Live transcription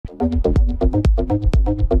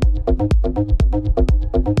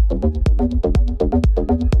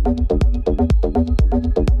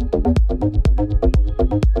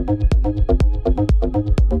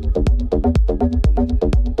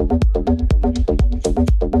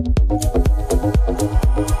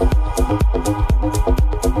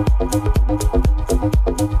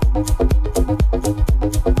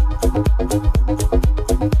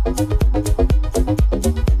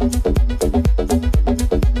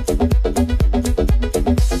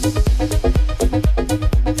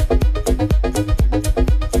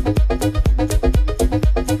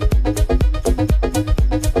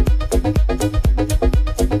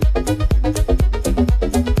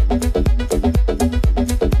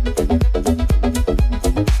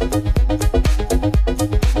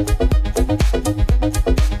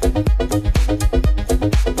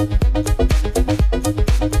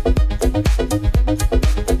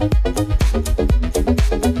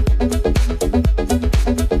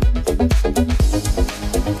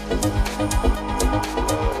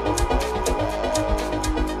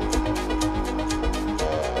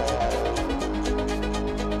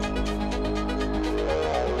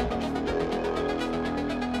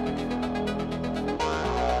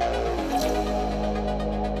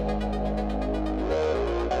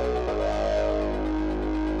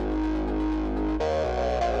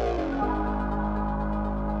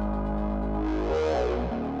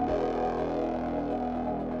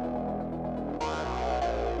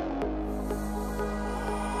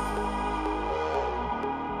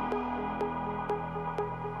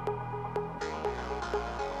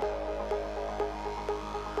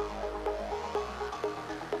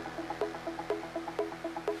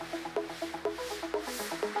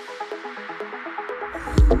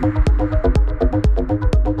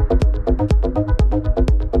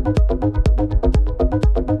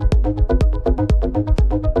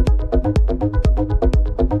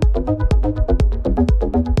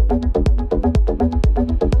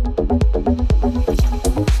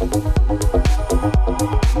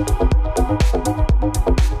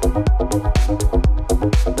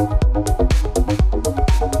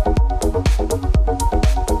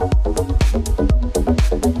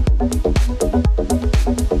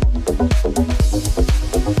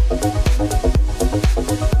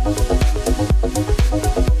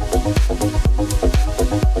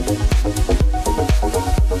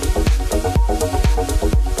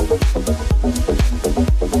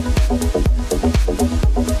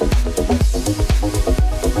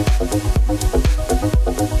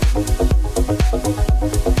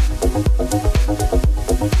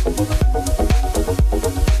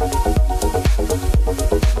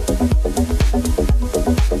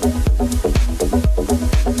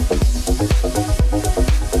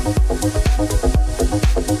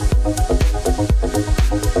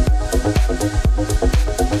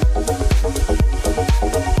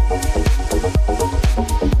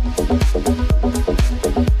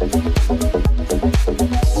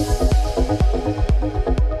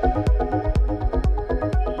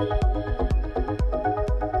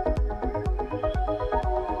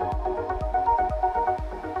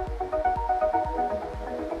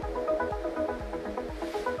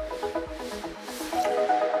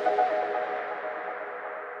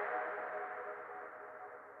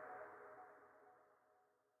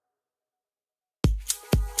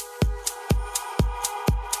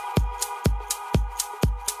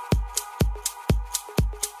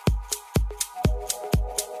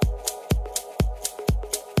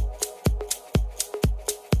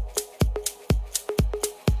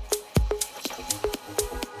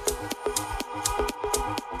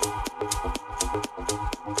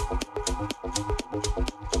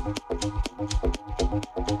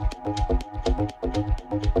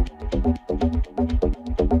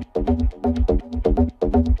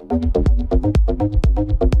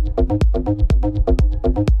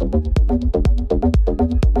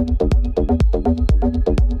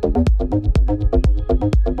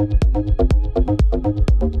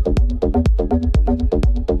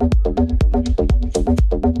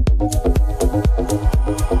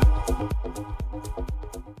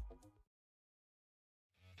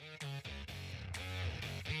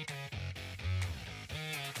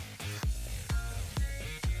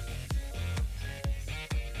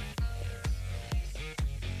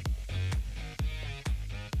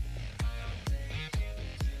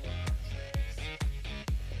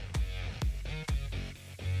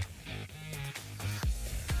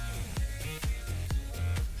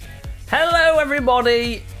Hello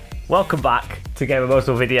everybody, welcome back to Game of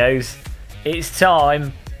Muscle videos. It's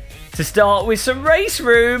time to start with some Race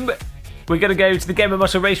Room. We're going to go to the Game of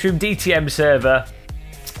Muscle Race Room DTM server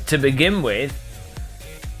to begin with,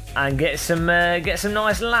 and get some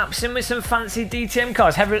nice laps in with some fancy DTM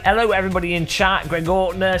cars. Hello everybody in chat: Greg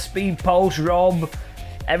Ortner, Speed Pulse, Rob,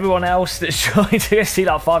 everyone else that's trying to see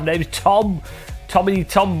like 5 names. Tommy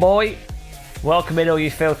Boy. Welcome in all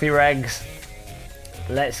you filthy regs.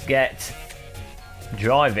 Let's get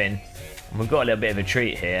driving. We've got a little bit of a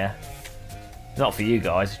treat here. Not for you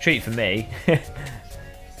guys, a treat for me.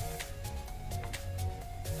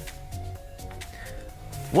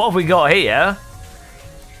 What have we got here?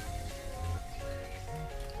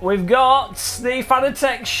 We've got the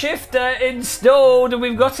Fanatec shifter installed, and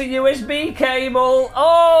we've got a USB cable.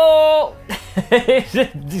 Oh! The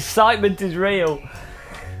excitement is real.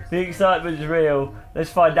 The excitement is real. Let's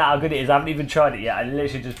find out how good it is. I haven't even tried it yet. I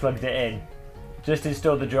literally just plugged it in. Just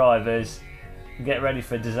installed the drivers. Get ready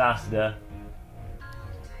for disaster.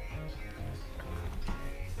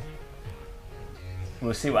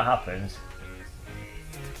 We'll see what happens.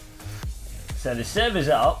 So the server's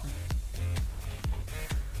up.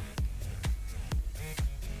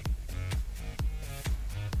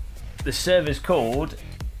 The server's called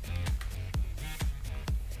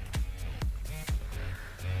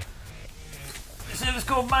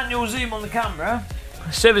manual zoom on the camera.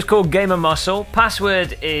 The server's called Gamer Muscle.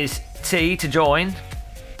 Password is T to join.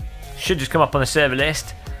 Should just come up on the server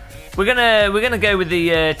list. We're gonna go with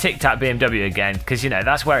the Tic Tac BMW again, because you know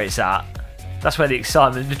that's where it's at. That's where the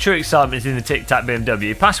excitement, the true excitement, is in the Tic Tac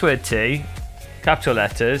BMW. Password T, capital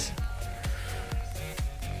letters.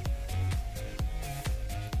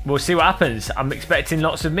 We'll see what happens. I'm expecting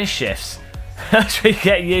lots of mischiefs as we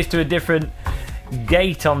get used to a different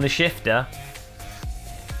gate on the shifter.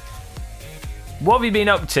 What have you been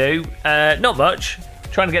up to? Not much.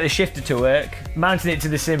 Trying to get the shifter to work. Mounting it to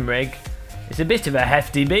the sim rig. It's a bit of a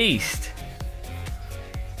hefty beast.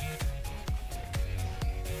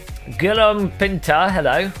 Guillaume Pinta,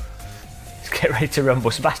 hello. Let's get ready to rumble.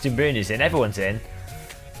 Sebastian Bruner's in. Everyone's in.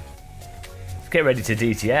 Let's get ready to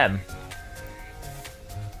DTM.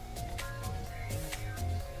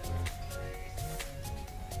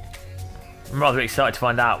 I'm rather excited to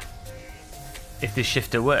find out if this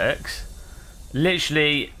shifter works.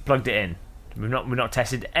 Literally plugged it in. We've not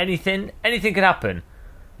tested anything. Anything could happen.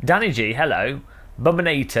 Danny G, hello.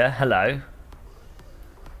 Bubanator, hello.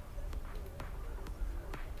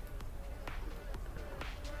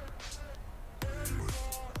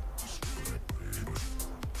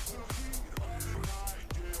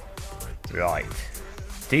 Right.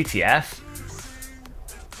 DTF.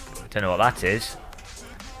 Don't know what that is.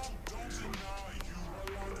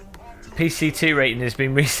 PC2 rating has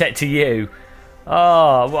been reset to you.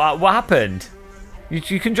 Oh, what happened?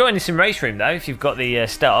 You can join us in Race Room though if you've got the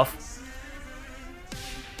stuff.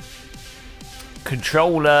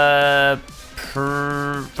 Controller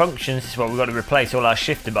functions is what we've got to replace all our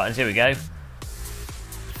shifter buttons. Here we go.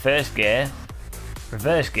 First gear,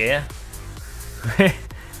 reverse gear.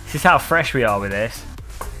 This is how fresh we are with this.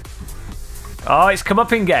 Oh, it's come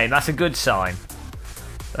up in game. That's a good sign.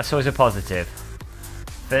 That's always a positive.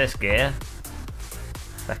 First gear,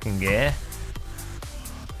 second gear,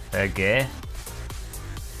 third gear,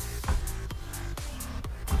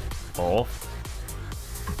 fourth,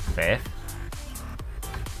 fifth,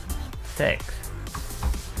 sixth.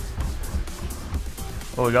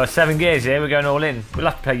 Oh, we got 7 gears here. We're going all in. We'll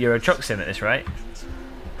have to play Euro Truck Sim at this rate.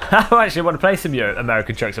 I actually want to play some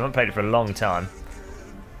American Truck Sim. I haven't played it for a long time.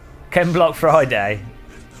 Ken Block Friday.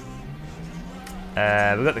 We've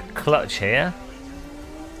got the clutch here.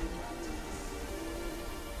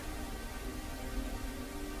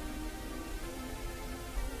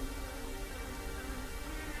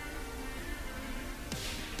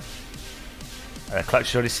 The clutch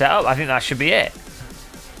is already set up. I think that should be it.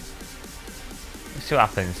 Let's see what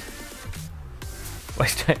happens.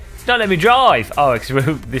 Wait, it's not letting me drive. Oh,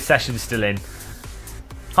 because this session's still in.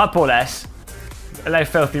 Hi, Paul S. Hello,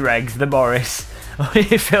 Filthy Regs. The Morris. Oh,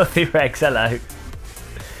 you Filthy Regs. Hello.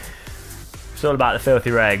 It's all about the Filthy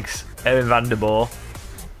Regs. Erwin Vanderboer.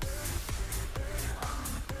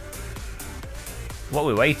 What are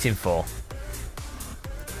we waiting for?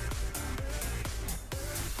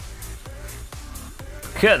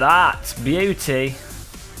 Look at that, beauty.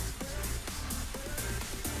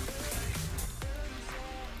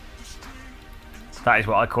 That is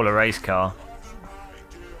what I call a race car.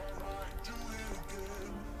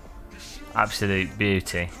 Absolute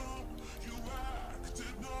beauty.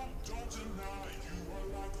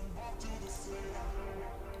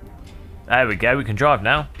 There we go, we can drive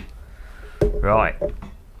now. Right.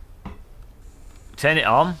 Turn it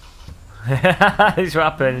on. This is what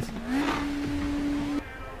happens.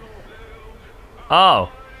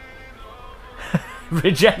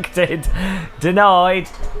 Rejected. Denied.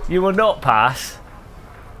 You will not pass.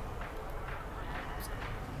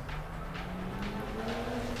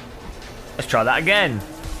 Let's try that again.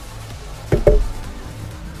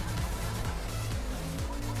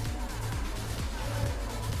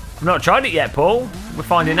 I've not tried it yet, Paul. We're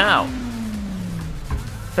finding out.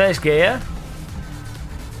 First gear.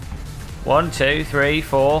 1, 2, 3,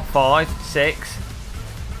 4, 5, 6.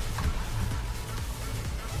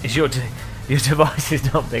 Is your device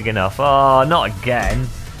is not big enough? Oh, not again.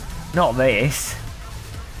 Not this.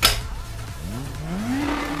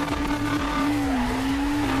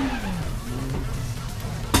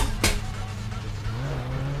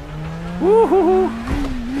 Woohoo!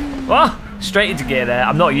 Oh, straight into gear there.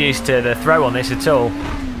 I'm not used to the throw on this at all.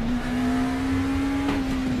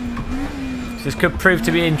 So this could prove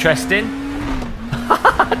to be interesting.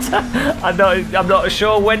 I'm not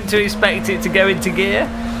sure when to expect it to go into gear.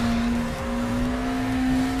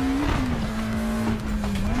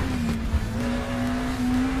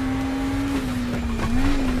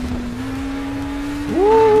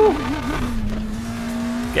 Woo!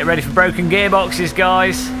 Get ready for broken gearboxes,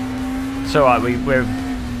 guys. It's alright, we're a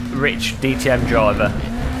rich DTM driver.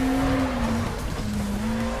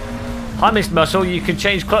 Hi, Mr. Muscle, you can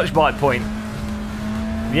change clutch bite point.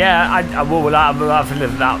 Yeah, I will. We'll have to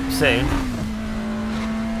live with that soon.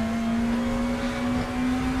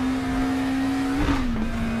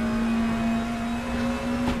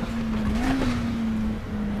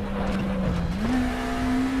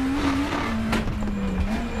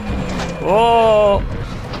 Oh!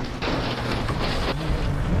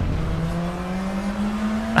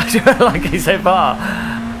 I don't like it so far.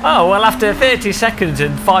 Oh, well, after 30 seconds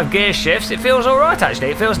and 5 gear shifts, it feels alright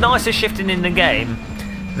actually. It feels nicer shifting in the game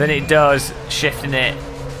than it does shifting it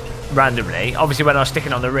randomly. Obviously, when I was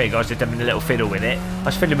sticking on the rig, I was just having a little fiddle with it. I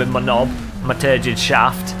was fiddling with my knob, my turgid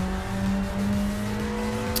shaft.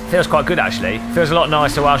 Feels quite good actually. Feels a lot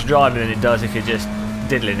nicer whilst driving than it does if you're just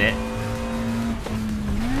diddling it.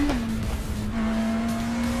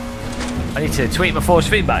 I need to tweak my force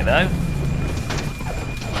feedback though.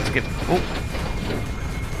 Let's get. Oh.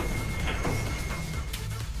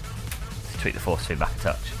 Let's tweak the force feedback a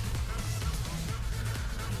touch.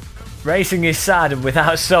 Racing is sad and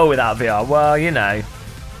without soul without VR. Well, you know,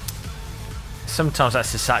 sometimes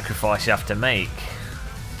that's the sacrifice you have to make.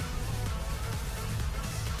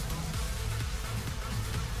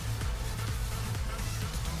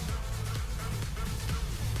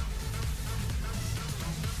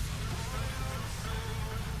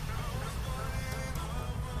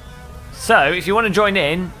 So, if you want to join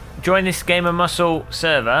in, join this Game of Muscle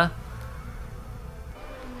server.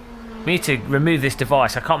 We need to remove this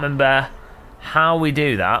device. I can't remember how we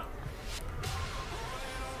do that.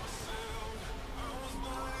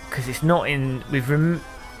 Because it's not in... We've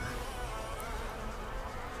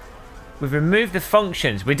removed the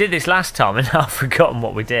functions. We did this last time and now I've forgotten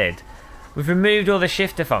what we did. We've removed all the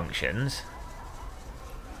shifter functions.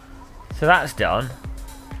 So that's done.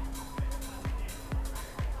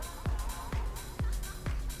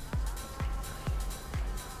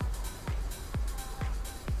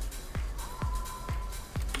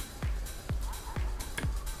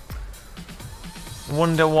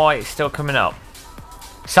 Wonder why it's still coming up.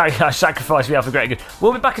 Sorry, I sacrificed VR for greater good.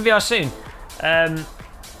 We'll be back in VR soon.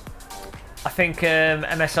 I think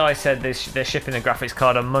MSI said they're shipping a graphics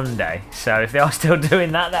card on Monday. So if they are still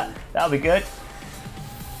doing that, that'll be good.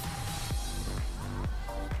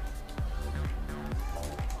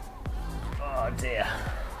 Oh dear.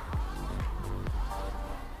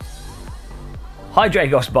 Hi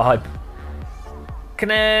Dragos Vibe. Can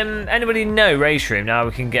anybody know Race Room? Now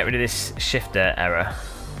we can get rid of this shifter error.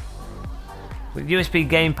 With USB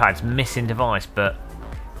gamepad's missing device, but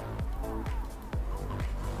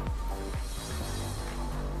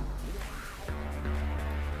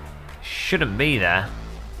shouldn't be there.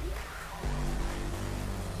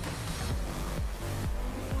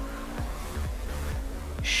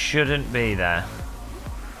 Shouldn't be there.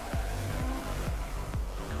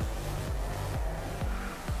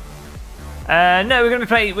 No, we're going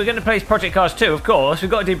to play Project Cars 2, of course.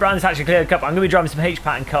 We've got to do Brands Hatch and Clear the Cup. I'm going to be driving some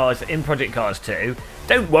H-pattern cars in Project Cars 2.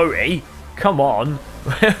 Don't worry. Come on.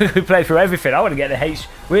 We play through everything. I want to get the H...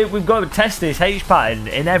 We've got to test this H-pattern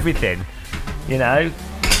in everything. You know?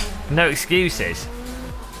 No excuses.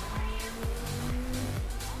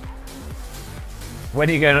 When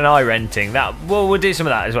are you going on iRenting? Well, we'll do some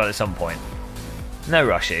of that as well at some point. No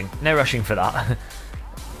rushing. No rushing for that.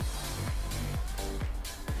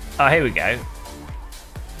 Oh, here we go.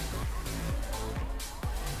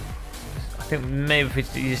 I think maybe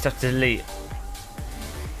you just have to delete.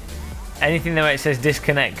 Anything there where it says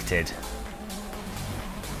disconnected?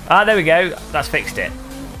 Ah, there we go. That's fixed it.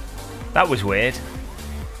 That was weird.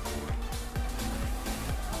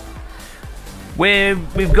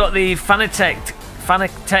 We've got the Fanatec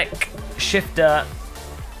shifter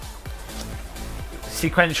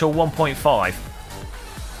sequential 1.5,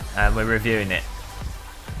 and we're reviewing it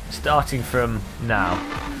starting from now.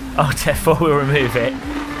 Oh, therefore we'll remove it.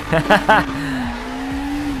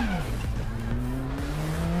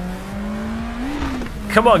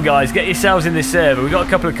 Come on, guys, get yourselves in this server. We've got a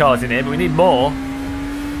couple of cars in here, but we need more.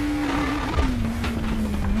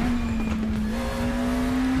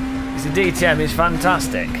 The DTM is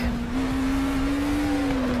fantastic.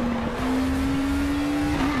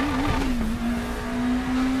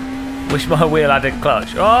 Wish my wheel had a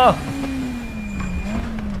clutch. Oh!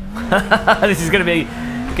 This is going to be...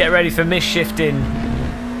 Get ready for misshifting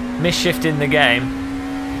the game.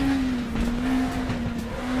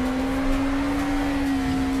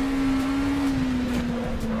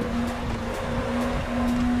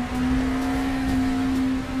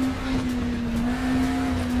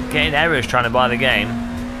 Getting errors trying to buy the game.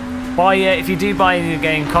 If you do buy any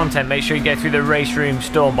game content, make sure you go through the race room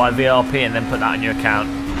store by VRP and then put that on your account.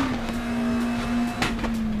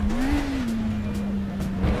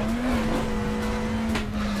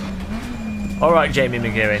 Alright, Jamie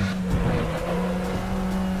McGowan.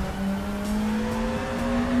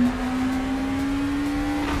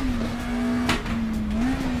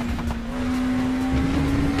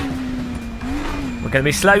 We're going to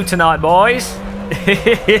be slow tonight, boys.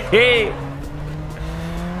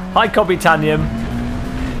 Hi, Cobitanium.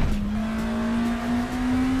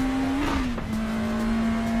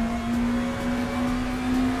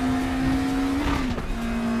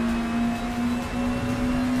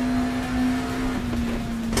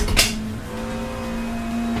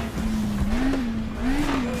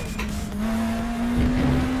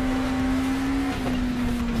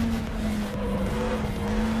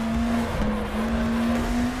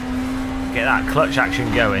 Get that clutch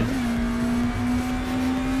action going.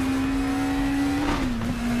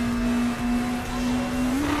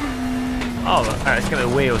 Oh, let's get the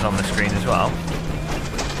wheels on the screen as well.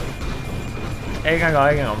 Hey, hang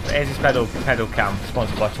on. Here's this pedal cam,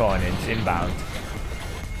 sponsored by Twinings, inbound.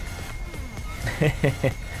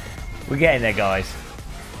 We're getting there, guys.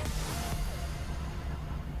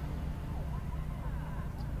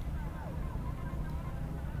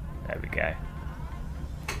 There we go.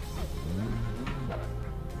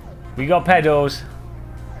 We got pedals.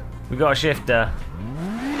 We got a shifter.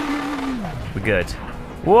 We're good.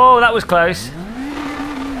 Whoa, that was close.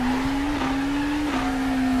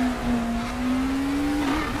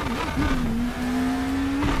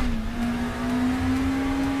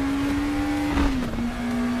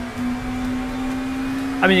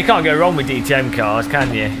 I mean, you can't go wrong with DTM cars,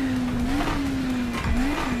 can you?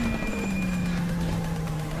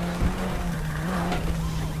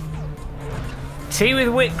 Tea with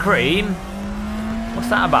whipped cream? What's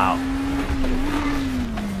that about?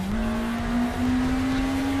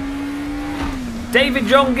 David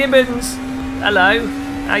John Gibbons! Hello,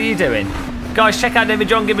 how you doing? Guys, check out David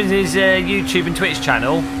John Gibbons' YouTube and Twitch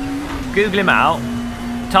channel. Google him out.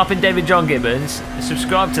 Type in David John Gibbons and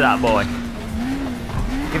subscribe to that boy.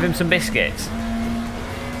 Give him some biscuits.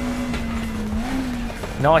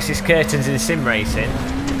 Nicest curtains in sim racing.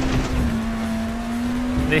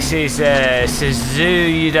 This is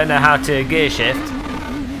Suzu, you don't know how to gear shift.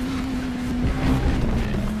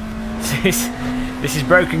 This is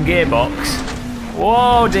broken gearbox.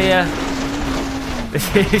 Whoa dear.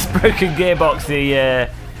 This is broken gearbox,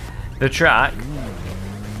 the track.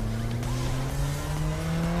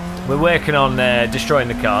 We're working on destroying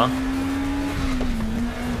the car.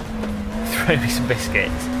 Throw me some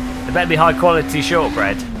biscuits. They better be high quality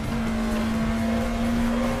shortbread.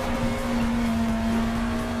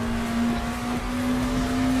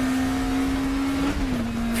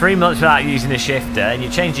 Three months without using a shifter, and you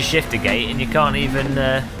change your shifter gate, and you can't even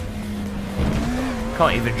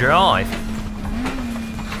drive.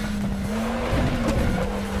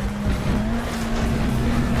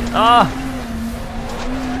 Ah!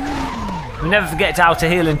 We never forget to outer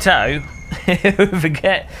heel and toe. We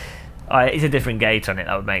forget. Alright, it's a different gate on it.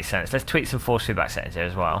 That would make sense. Let's tweak some force feedback settings here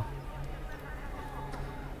as well.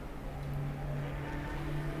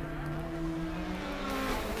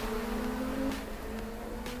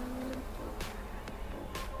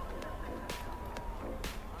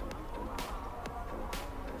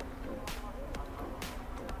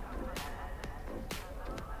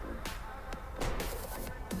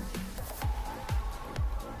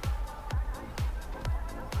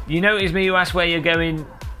 You notice me, you ask where you're going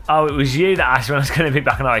Oh, it was you that asked when I was going to be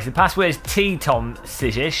back on iRacing. The password is T-Tom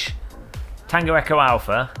Sizish. Tango Echo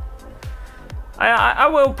Alpha. I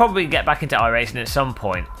will probably get back into iRacing at some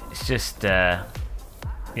point. It's just,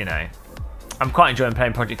 you know, I'm quite enjoying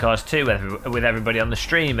playing Project Cars 2 with everybody on the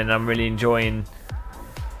stream, and I'm really enjoying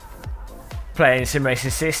playing sim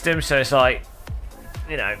racing systems. So it's like,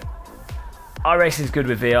 you know, iRacing's good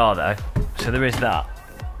with VR though, so there is that.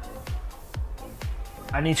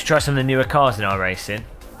 I need to try some of the newer cars in iRacing.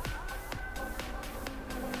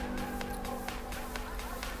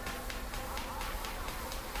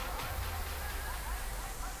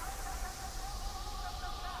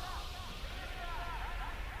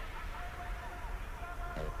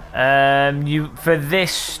 For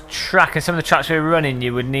this track and some of the tracks we were running,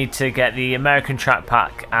 you would need to get the American Track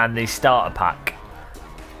Pack and the Starter Pack,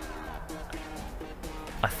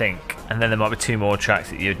 I think, and then there might be 2 more tracks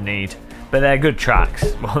that you'd need, but they're good tracks.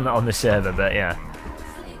 Well, not on the server, but yeah.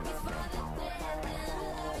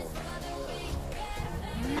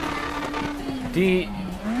 This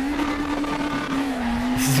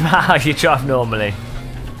is about how you drive normally.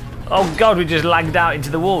 Oh god, we just lagged out into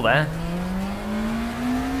the wall there.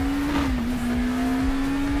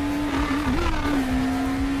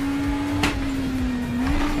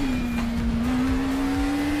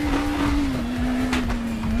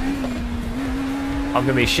 I'm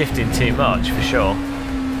going to be shifting too much for sure.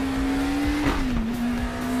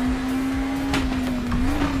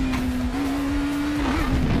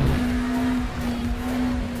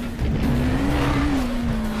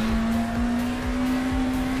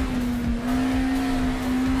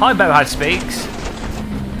 Hi, Bohad Speaks.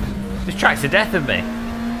 This track's the death of me.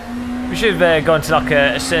 We should have gone to like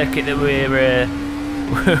a circuit that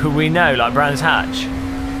we know, like Brands Hatch.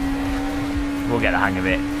 We'll get the hang of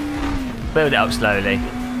it. Build it up slowly.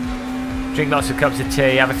 Drink lots of cups of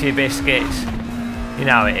tea, have a few biscuits. You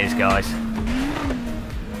know how it is, guys.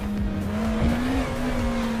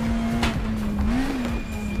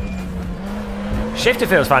 Shifter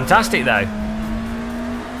feels fantastic though.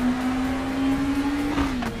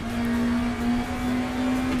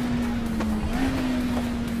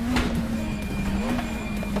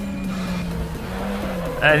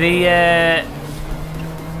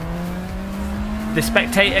 The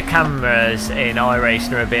spectator cameras in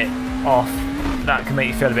iRacing are a bit off. That can make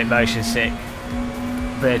you feel a bit motion sick.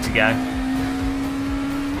 Vertigo.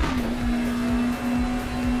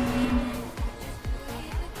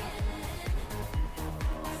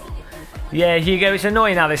 Yeah, Hugo, it's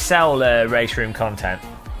annoying how they sell race room content.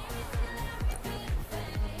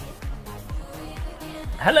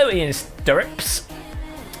 Hello, Ian Stirrups.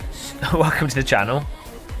 Welcome to the channel.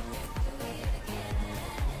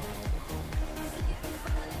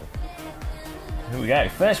 Here we go.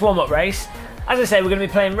 First warm-up race. As I say, we're going to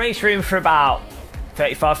be playing race room for about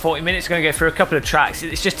 35-40 minutes. We're going to go through a couple of tracks.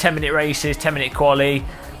 It's just 10-minute races, 10-minute quali.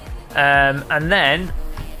 And then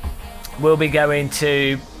we'll be going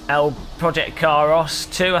to El Project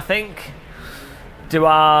Caros 2, I think. Do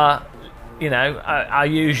our, you know, our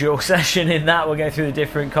usual session in that. We'll go through the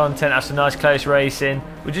different content, have some nice close racing.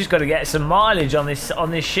 We've just got to get some mileage on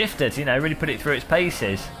this shifter to, you know, really put it through its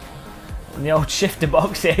paces. And the old shifter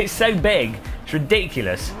box here, it's so big, it's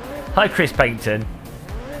ridiculous. Hi Chris Paynton.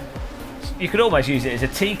 You could almost use it as a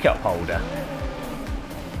teacup holder.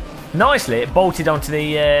 Nicely, it bolted onto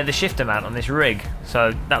the shifter mount on this rig,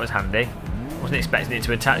 so that was handy. Wasn't expecting it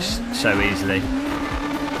to attach so easily.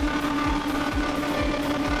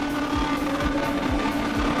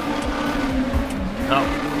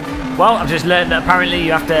 Oh. Well, I've just learned that apparently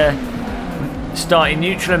you have to start in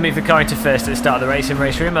neutral and move the car into first at the start of the race in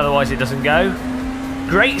race room, otherwise it doesn't go.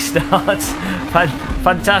 Great start.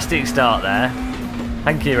 Fantastic start there.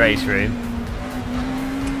 Thank you, race room.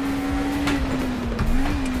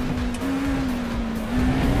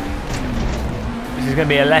 This is going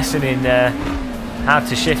to be a lesson in how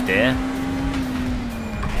to shift here.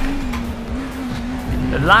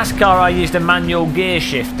 The last car I used a manual gear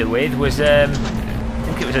shifter with was, I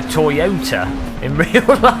think it was a Toyota in real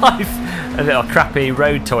life. A little crappy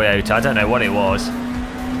road Toyota, I don't know what it was.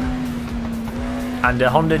 And a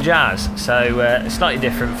Honda Jazz, so a slightly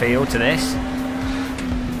different feel to this.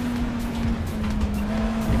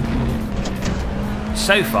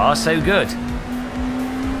 So far, so good.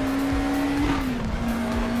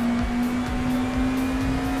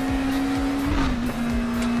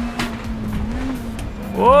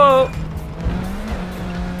 Whoa!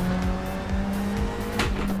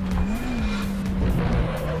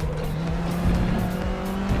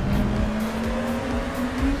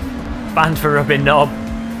 Banned for rubbing knob.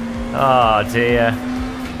 Oh dear.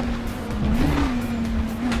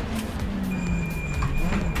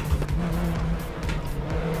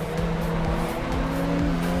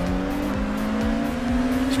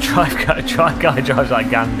 guy drives like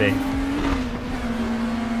Gandhi.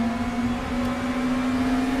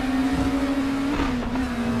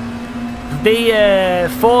 The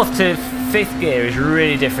 4th to 5th gear is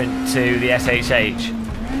really different to the SHH.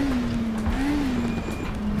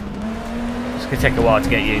 It's going to take a while to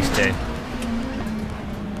get used to.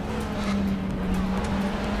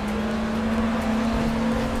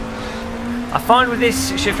 I find with this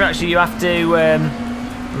shifter actually you have to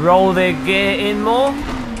roll the gear in more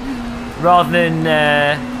rather than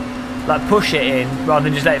like push it in rather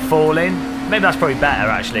than just let it fall in. Maybe that's probably better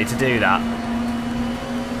actually to do that.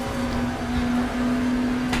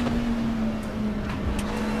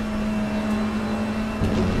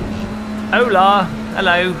 Hola,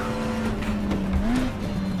 hello.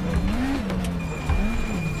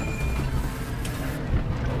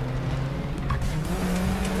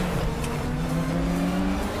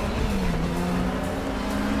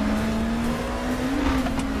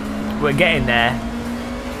 We're getting there.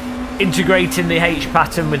 Integrating the H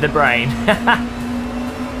pattern with the brain. I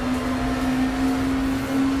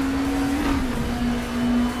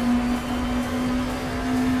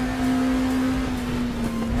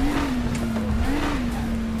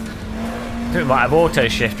think we might have auto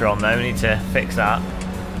shifter on though, we need to fix that.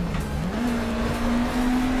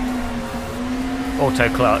 Auto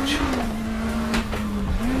clutch.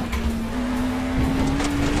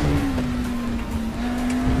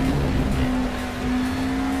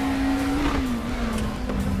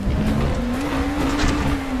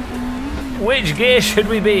 Which gear should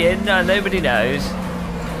we be in? No, nobody knows. I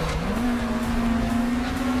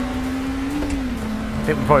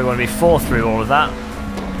think we probably want to be 4th through all of that.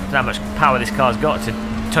 How much power this car's got to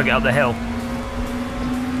tug it up the hill.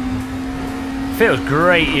 Feels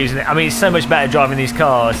great using it. I mean, it's so much better driving these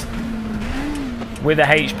cars with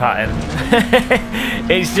a H pattern.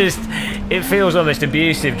 It's just, it feels almost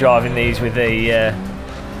abusive driving these with the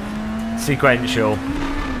sequential.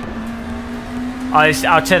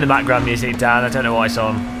 I'll turn the background music down. I don't know why it's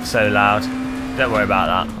on so loud. Don't worry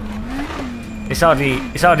about that. It's hardly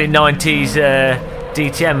 90s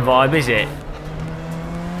DTM vibe, is it?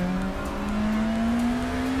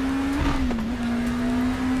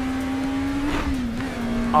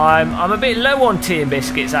 I'm a bit low on tea and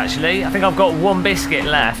biscuits actually. I think I've got 1 biscuit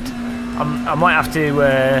left. I might have to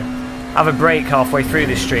have a break halfway through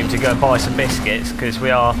this stream to go and buy some biscuits because we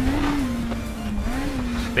are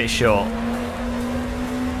a bit short.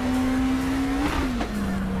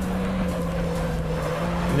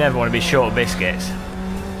 You never want to be short of biscuits.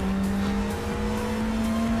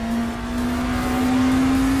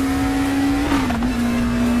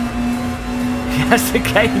 That's the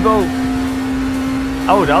cable.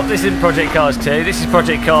 Hold up, this isn't Project Cars 2, this is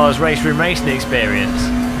Project Cars Race Room Racing Experience.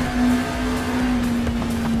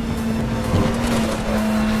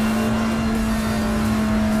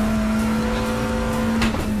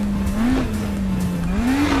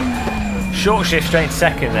 Short shift straight to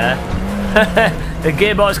 2nd there. The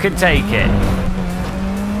gearbox can take it.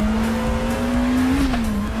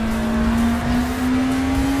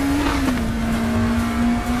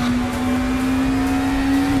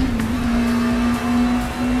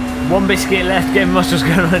 One biscuit left, getting muscles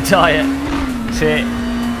going on a diet. That's it.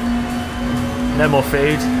 No more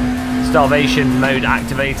food. Starvation mode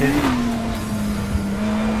activated.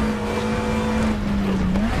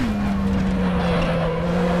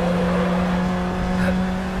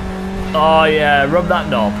 Oh yeah, rub that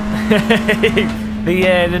knob.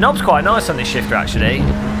 The knob's quite nice on this shifter actually.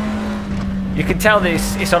 You can tell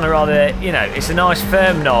this it's on a rather, you know, it's a nice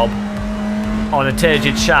firm knob on a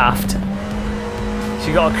turgid shaft. So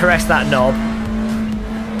you've got to caress that knob.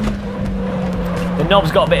 The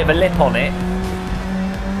knob's got a bit of a lip on it.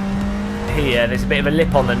 Here, there's a bit of a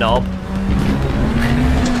lip on the knob.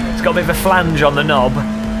 It's got a bit of a flange on the knob.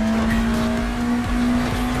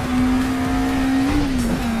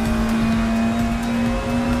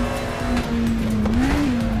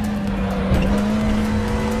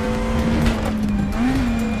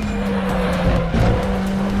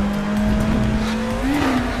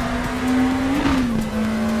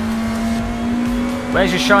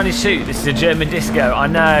 Where's your shiny suit? This is a German disco. I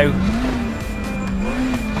know.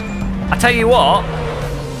 I tell you what.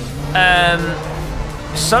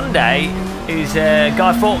 Sunday is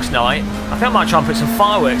Guy Fawkes night. I think I might try and put some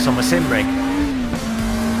fireworks on my sim rig.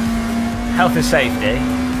 Health and safety.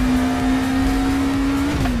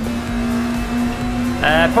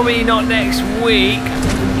 Probably not next week.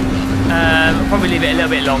 I'll probably leave it a little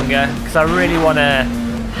bit longer because I really want to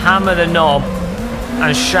hammer the knob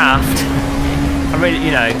and shaft. I really,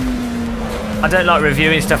 you know, I don't like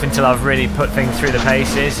reviewing stuff until I've really put things through the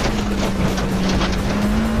paces.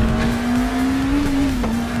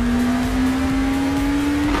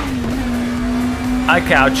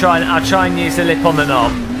 Okay, I'll try and use the lip on the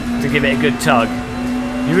knob to give it a good tug.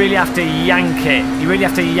 You really have to yank it. You really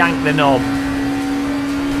have to yank the knob.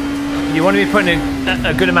 You want to be putting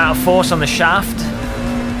a good amount of force on the shaft,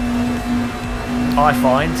 I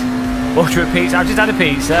find. Order a pizza. I've just had a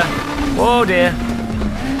pizza. Oh dear.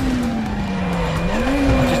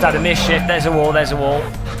 I've just had a mischief. There's a wall. There's a wall.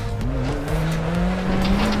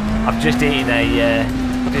 I've just eaten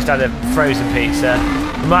just had a frozen pizza.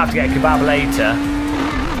 We might have to get a kebab later.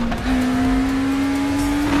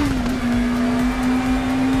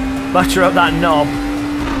 Butter up that knob.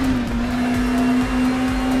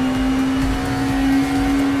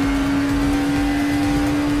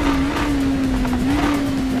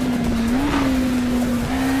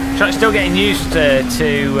 Still getting used to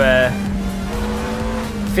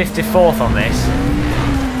 54th on this.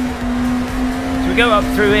 So we go up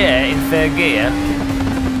through here in 3rd gear.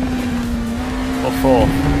 Or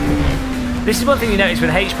 4th. This is one thing you notice with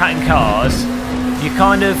H-pattern cars. You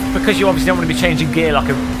kind of, because you obviously don't want to be changing gear like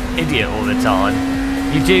an idiot all the time,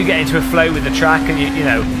 you do get into a flow with the track, and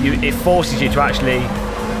it forces you to actually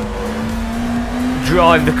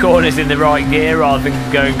drive the corners in the right gear rather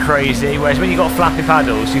than going crazy. Whereas when you've got flappy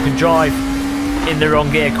paddles, you can drive in the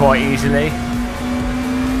wrong gear quite easily.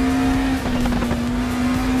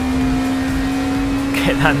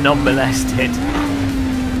 Get that knob molested.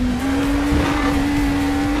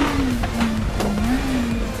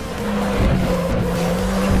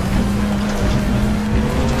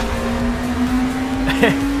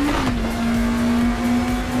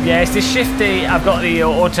 Yeah, it's the shifty. I've got the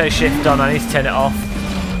auto shift on. I need to turn it off.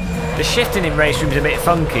 The shifting in race room's a bit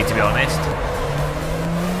funky, to be honest.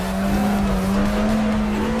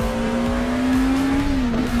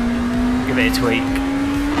 Give it a tweak.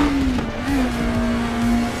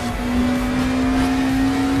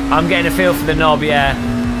 I'm getting a feel for the knob. Yeah,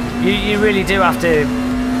 you really do have to.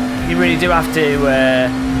 You really do have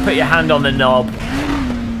to put your hand on the knob.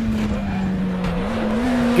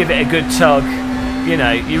 Give it a good tug. You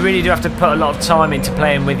know, you really do have to put a lot of time into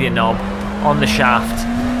playing with your knob on the shaft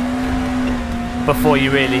before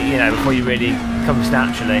you really, before you really comes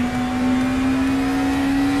naturally.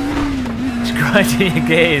 It's grinding your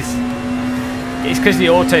gears. It's because the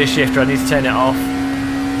auto shifter. I need to turn it off.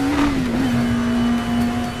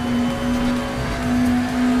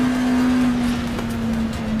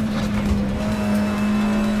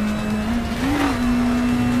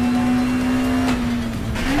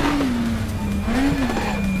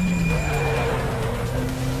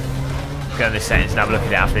 Go in the settings and have a look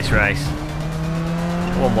at it after this race.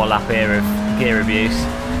 One more lap here of gear abuse.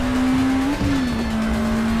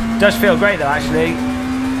 Does feel great though, actually.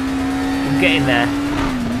 I'm getting there.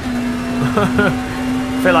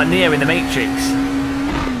 Feel like Neo in the Matrix.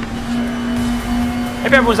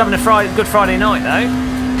 Hope everyone's having a good Friday night though.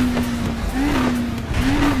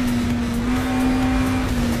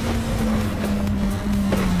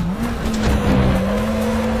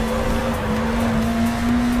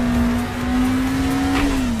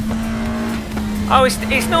 Oh,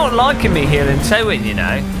 it's not liking me heel and toeing, you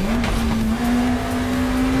know.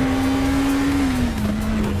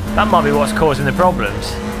 That might be what's causing the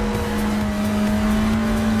problems.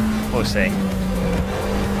 We'll see.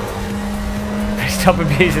 Stop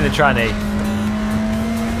abusing the tranny.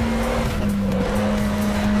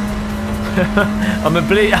 I'm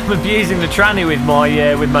abusing the tranny with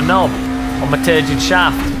my knob on my turgid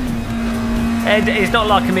shaft. It's not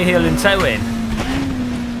liking me heel and toeing.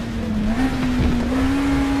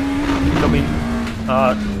 Got me.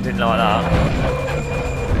 Oh, didn't like that.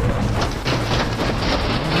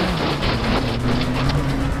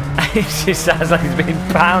 It just sounds like it's been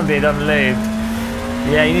pounded unlubed.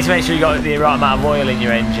 Yeah, you need to make sure you got the right amount of oil in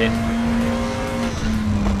your engine.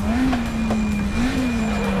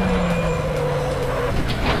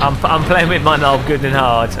 I'm playing with my knob good and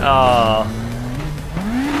hard. Oh.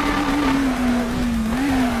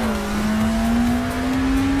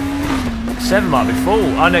 Seven might be full.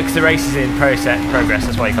 Oh no, because the race is in progress.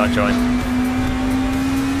 That's why you can't join.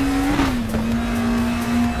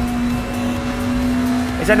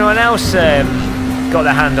 Has anyone else got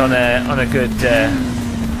their hand on a good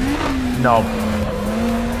knob?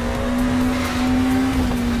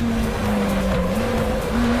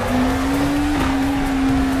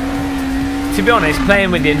 To be honest,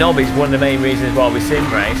 playing with your knob is one of the main reasons why we sim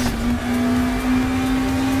race.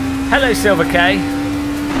 Hello, Silver K.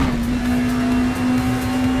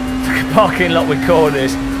 Parking lot with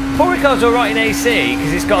corners. Poor car's alright in AC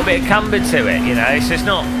because it's got a bit of camber to it, you know, so it's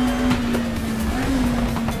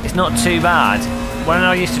not too bad. When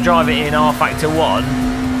I used to drive it in R Factor 1,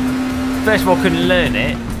 first of all couldn't learn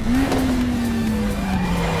it,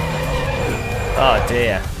 Oh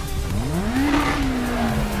dear.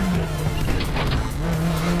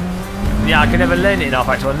 Yeah, I can never learn it in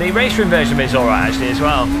R-Factor 1. The race room version is alright actually as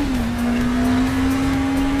well.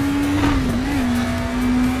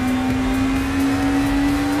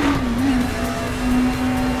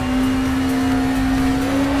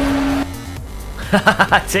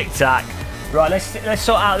 Tic Tac. Right, let's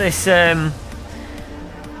sort out this.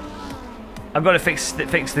 I've got to fix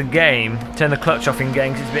the game. Turn the clutch off in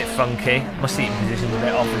game because it's a bit funky. My seating position's a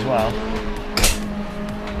bit off as well.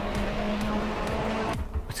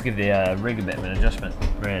 Let's give the rig a bit of an adjustment,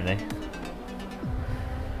 really.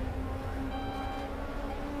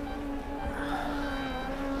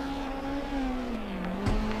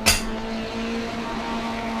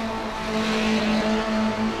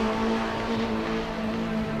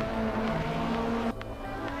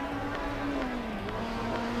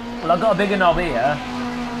 Well, I've got a bigger knob here.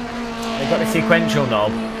 They've got the sequential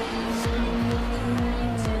knob.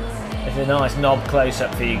 It's a nice knob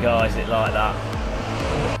close-up for you guys that like that.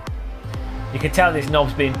 You can tell this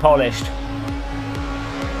knob's been polished.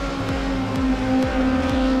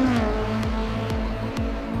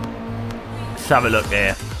 Let's have a look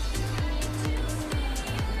here.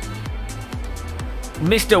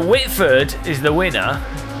 Mr. Whitford is the winner.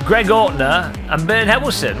 Greg Ortner and Bern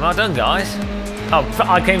Hebbelson. Well done, guys. Oh,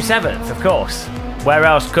 I came 7th, of course. Where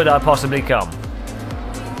else could I possibly come?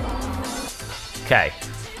 Okay.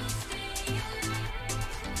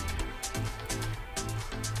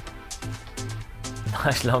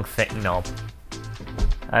 Nice long thick knob.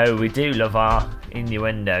 Oh, we do love our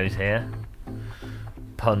innuendos here.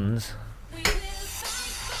 Puns.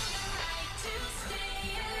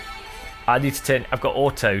 I need to turn... I've got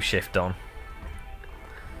auto shift on.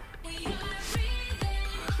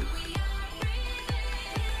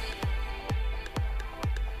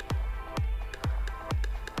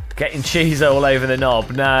 Getting cheese all over the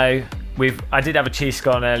knob. No, I did have a cheese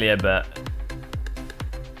scone earlier, but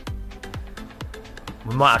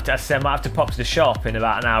we might have to. I might have to pop to the shop in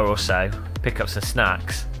about an hour or so, pick up some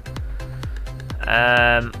snacks.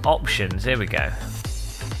 Options. Here we go.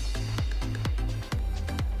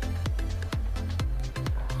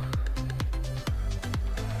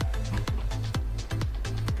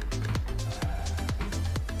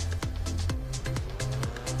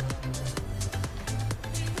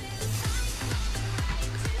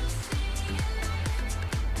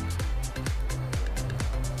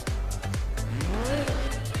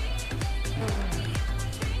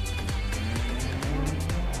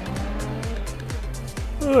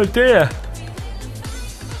 Oh dear.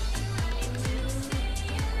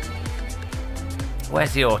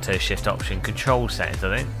 Where's the auto shift option? Control settings,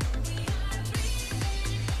 I think.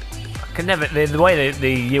 I can never. The way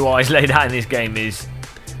the UI is laid out in this game is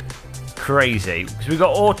crazy. Because we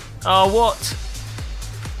got auto. Oh, what?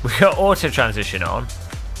 We got auto transition on.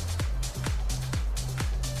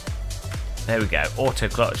 There we go. Auto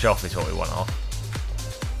clutch off is what we want off.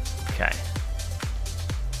 Okay.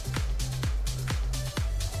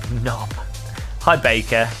 Knob. Hi,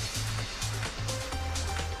 Baker.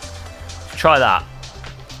 Try that.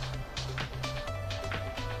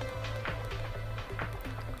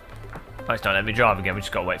 Oh, it's not letting me drive again. We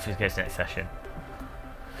just got to wait for this next session.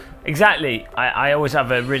 Exactly. I always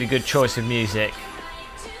have a really good choice of music.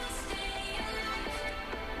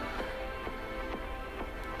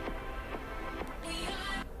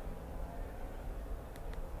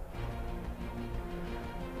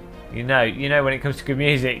 You know when it comes to good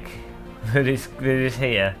music that is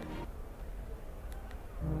here.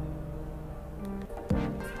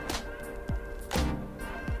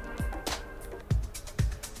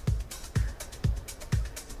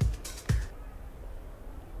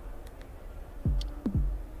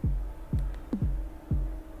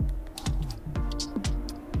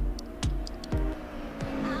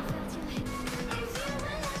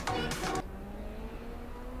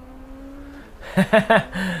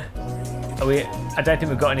 I don't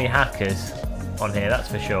think we've got any hackers on here, that's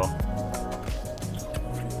for sure.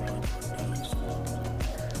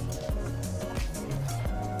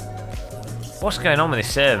 What's going on with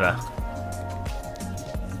this server?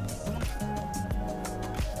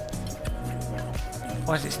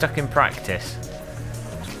 Why is it stuck in practice?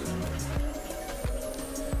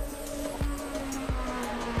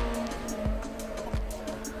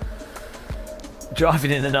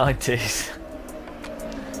 Driving in the 90s.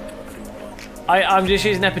 I'm just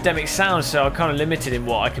using Epidemic Sound, so I'm kind of limited in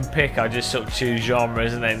what I can pick. I just sort of choose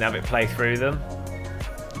genres and then have it play through them.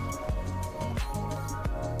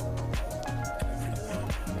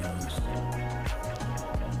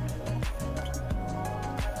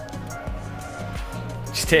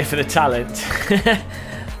 Just here for the talent.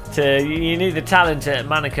 You need the talent at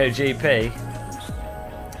Monaco GP.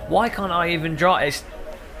 Why can't I even drive? It's...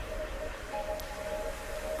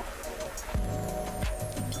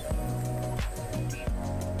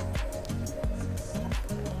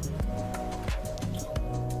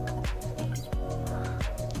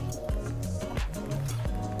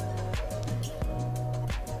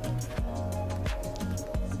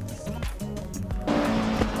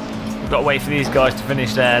 Got to wait for these guys to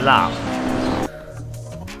finish their lap.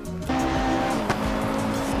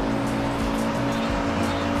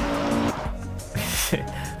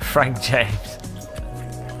 Frank James.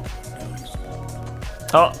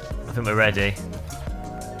 Oh, I think we're ready.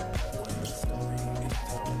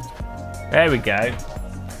 There we go.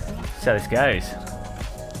 So this goes.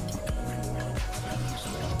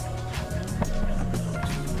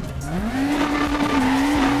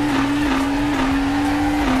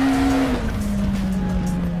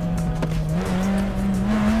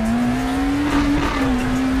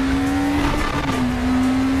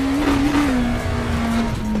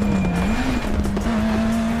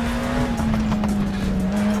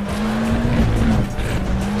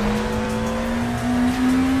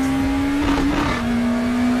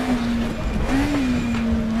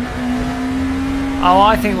 Oh,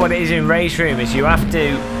 I think what it is in race room is you have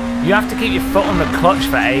to keep your foot on the clutch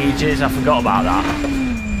for ages. I forgot about that.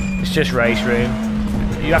 It's just race room.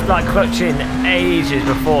 You have to like clutch in ages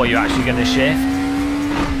before you're actually going to shift.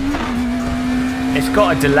 It's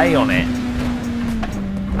got a delay on it.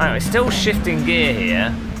 Oh, it's still shifting gear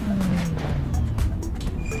here.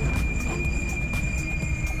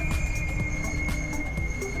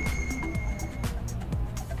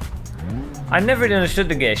 I never really understood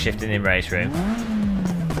the gear shifting in race room.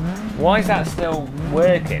 Why is that still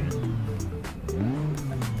working?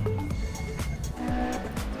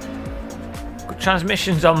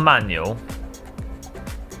 Transmission's on manual.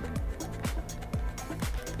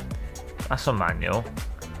 That's on manual.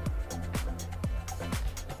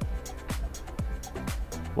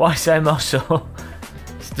 Why so muscle?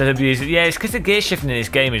 Still abusing. Yeah, it's because the gear shifting in this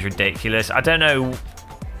game is ridiculous. I don't know.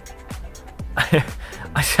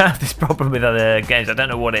 I have this problem with other games. I don't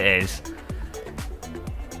know what it is.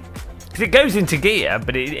 Because it goes into gear,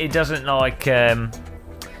 but it doesn't like... yeah,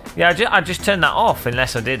 I just turned that off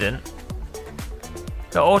unless I didn't.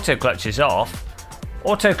 The auto clutch is off.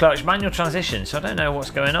 Auto clutch, manual transition, so I don't know what's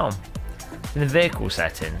going on. In the vehicle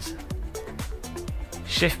settings.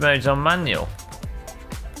 Shift mode's on manual.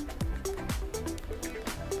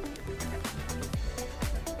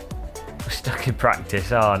 We're stuck in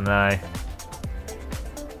practice, oh no.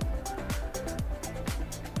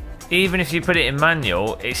 Even if you put it in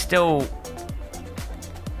manual, it's still...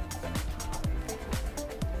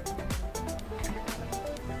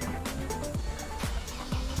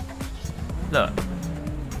 Look.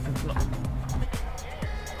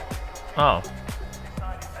 Oh.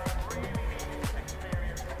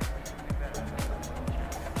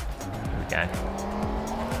 There we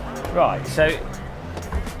go. Right, so...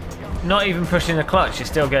 Not even pushing the clutch, it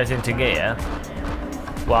still goes into gear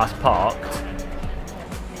whilst parked.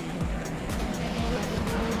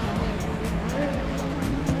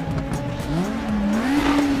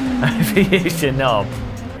 Overuse your knob.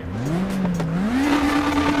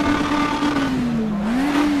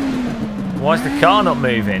 Why is the car not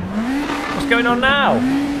moving? What's going on now?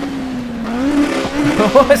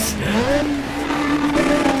 What's...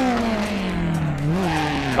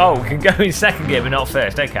 Oh, we can go in second gear but not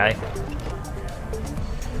first, okay.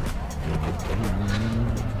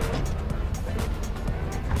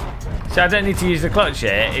 So I don't need to use the clutch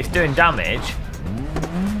here, it's doing damage.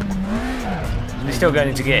 It's still going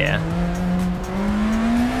into gear.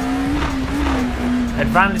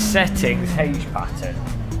 Advanced settings, H pattern.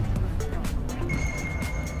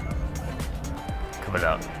 Come on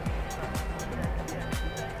up.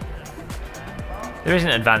 There isn't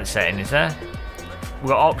advanced setting, is there? We've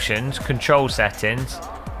got options, control settings,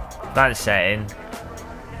 advanced setting.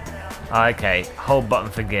 Okay, hold button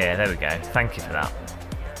for gear. There we go. Thank you for that.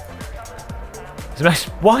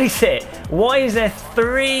 Why is there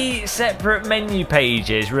 3 separate menu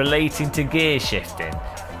pages relating to gear shifting?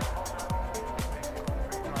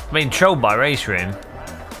 I'm being trolled by race room.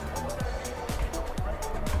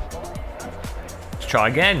 Let's try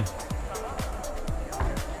again.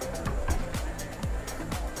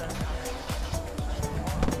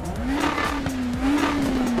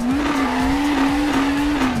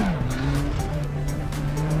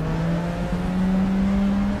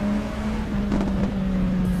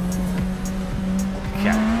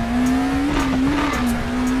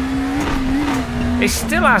 It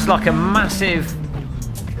still has like a massive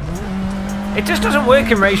It just doesn't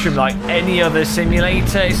work in Race Room like any other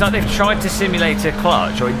simulator. It's like they've tried to simulate a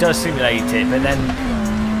clutch, or it does simulate it, but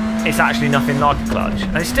then it's actually nothing like a clutch.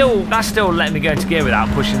 And that's still letting me go into gear without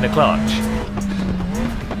pushing the clutch.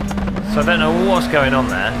 So I don't know what's going on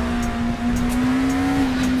there.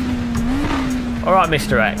 Alright,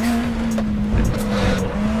 Mr. X.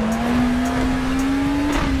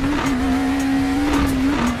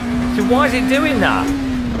 So why is it doing that?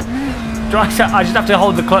 I just have to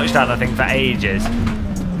hold the clutch down, I think, for ages.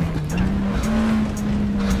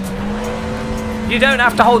 You don't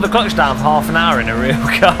have to hold the clutch down for half an hour in a real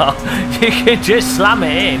car. You can just slam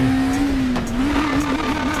it in.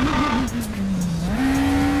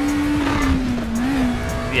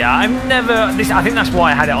 Yeah, I've never... I think that's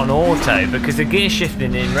why I had it on auto, because the gear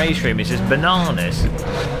shifting in Race Room is just bananas.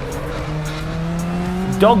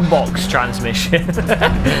 Dog box transmission.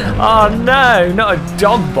 Oh no, not a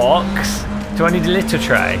dog box. Do I need a litter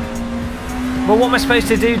tray? Well, what am I supposed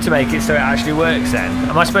to do to make it so it actually works then?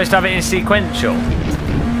 Am I supposed to have it in sequential?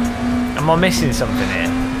 Am I missing something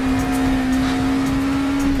here?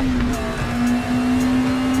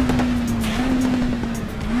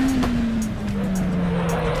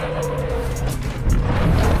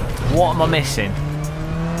 What am I missing?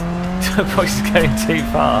 The voice is going too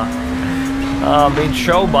far. Oh, I'm being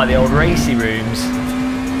trolled by the old racy rooms.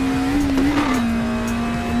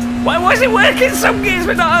 Why is it working some gears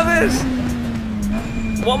but not others?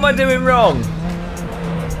 What am I doing wrong?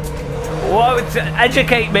 What?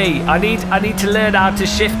 Educate me. I need to learn how to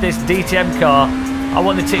shift this DTM car. I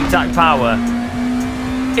want the tic-tac power.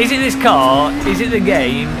 Is it this car? Is it the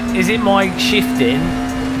game? Is it my shifting?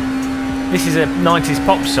 This is a 90s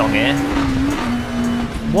pop song here.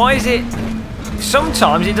 Why is it...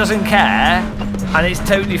 Sometimes it doesn't care and it's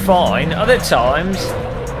totally fine. Other times...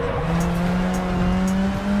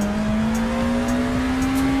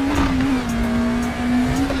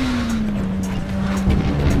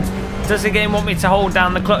 Does the game want me to hold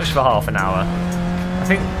down the clutch for half an hour? I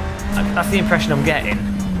think that's the impression I'm getting.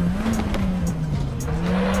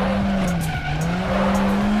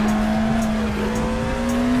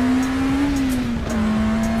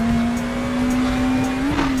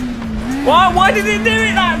 Why did it do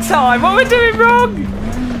it that time? What am I doing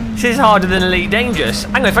wrong? This is harder than Elite Dangerous.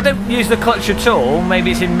 Hang on, if I don't use the clutch at all,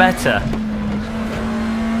 maybe it's in better.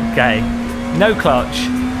 Okay, no clutch.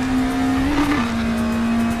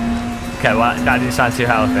 Okay, well, that didn't sound too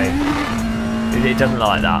healthy. It doesn't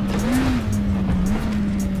like that.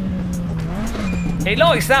 It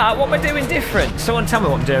likes that. What am I doing different? Someone tell me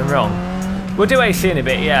what I'm doing wrong. We'll do AC in a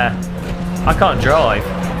bit, yeah. I can't drive.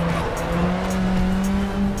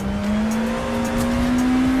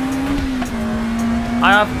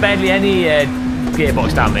 I have barely any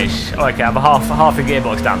gearbox damage. Oh, okay, I have half a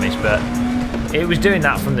gearbox damage, but it was doing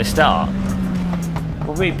that from the start.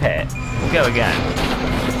 We'll repit. We'll go again.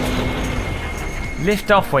 Lift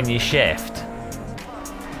off when you shift.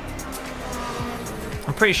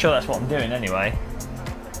 I'm pretty sure that's what I'm doing anyway.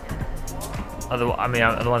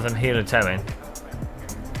 Otherwise I'm heel and toeing.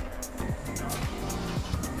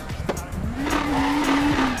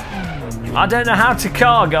 I don't know how to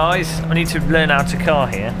car, guys. I need to learn how to car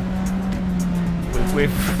here.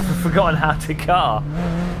 We've forgotten how to car.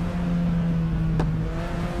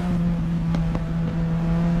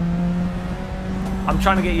 I'm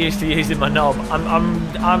trying to get used to using my knob. I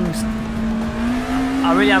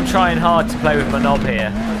really am trying hard to play with my knob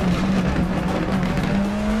here.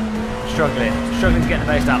 Struggling to get the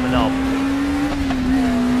most out of the knob.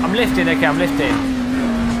 I'm lifting, okay, I'm lifting.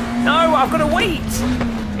 No, I've got to wait.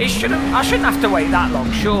 I shouldn't have to wait that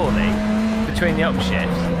long, surely, between the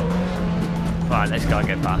upshifts. Right, let's go and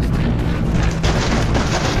get past.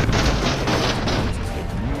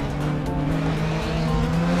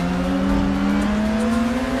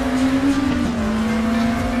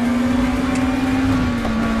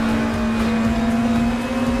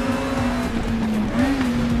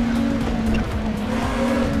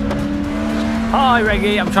 Hi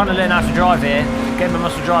Reggie, I'm trying to learn how to drive here. Get my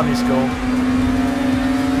muscle driving school.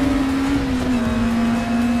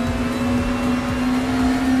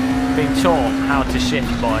 Being taught how to shift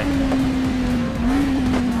by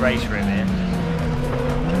Race Room here.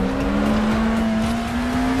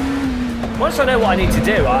 Once I know what I need to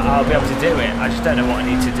do, I'll be able to do it. I just don't know what I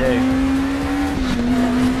need to do.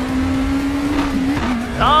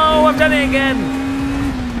 Oh, I've done it again!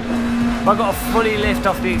 I've got to fully lift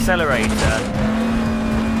off the accelerator.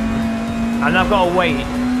 And I've got to wait.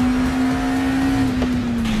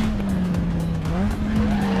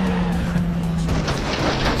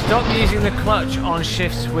 Stop using the clutch on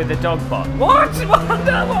shifts with the dog bot. What? What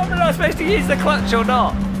am I supposed to use the clutch or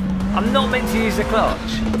not? I'm not meant to use the clutch.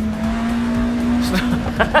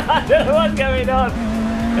 I don't know what's going on.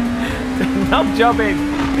 Knob jobbing.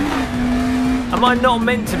 Am I not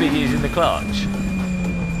meant to be using the clutch?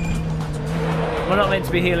 Am I not meant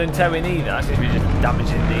to be heel and toeing either? Since we're just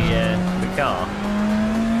damaging the car.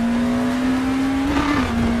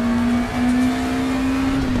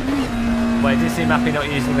 Well, it did seem happy not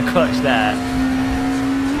using the clutch there.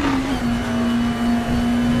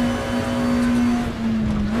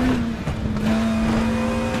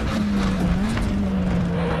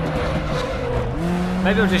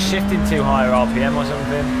 Maybe I'm just shifting too higher RPM or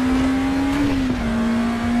something.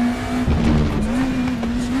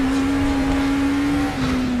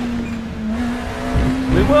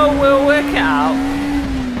 We'll work it out.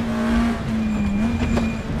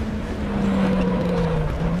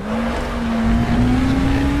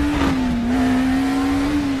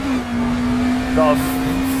 Got to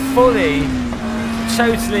fully,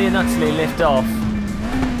 totally and utterly lift off,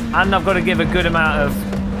 and I've got to give a good amount of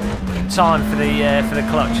time for the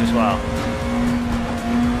clutch as well.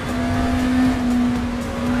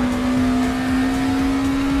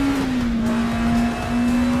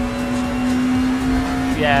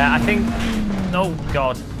 Yeah, I think. Oh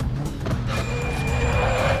God.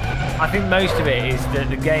 I think most of it is that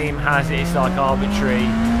the game has its like arbitrary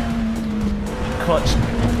clutch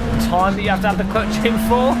time that you have to have the clutch in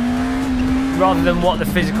for, rather than what the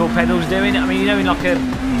physical pedal's doing. I mean, you know, in like a.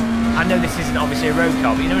 I know this isn't obviously a road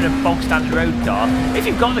car, but you know, in a bog standard road car, if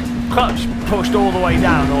you've got the clutch pushed all the way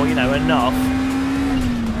down, or you know, enough,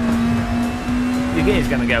 your gear's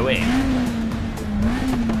going to go in.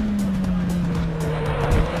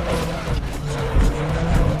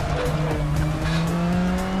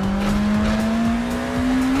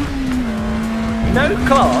 No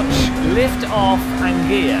clutch, lift off and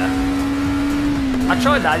gear. I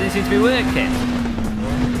tried that, it didn't seem to be working.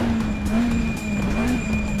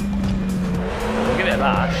 We'll give it a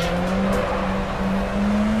bash.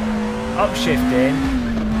 Upshifting.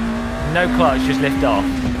 No clutch, just lift off.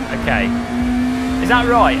 Okay. Is that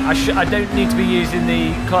right? I don't need to be using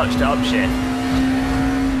the clutch to upshift.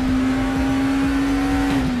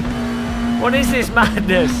 What is this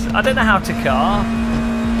madness? I don't know how to car.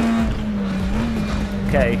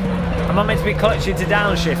 Okay, am I meant to be clutching to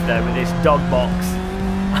downshift though with this dog box?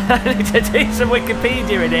 I need to do some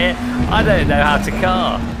Wikipedia in here. I don't know how to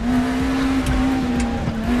car.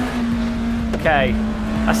 Okay,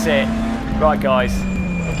 that's it. Right guys,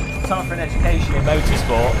 it's time for an education in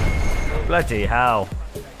motorsport. Bloody hell.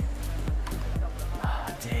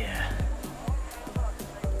 Oh dear.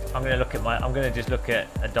 I'm gonna just look at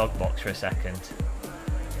a dog box for a second.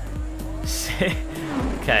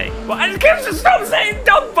 Okay. Well, I just stop saying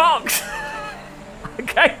dog box!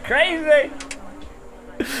 Okay, crazy!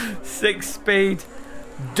 6-speed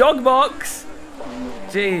dog box!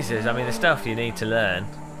 Jesus, I mean the stuff you need to learn.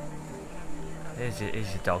 Here's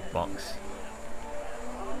your dog box.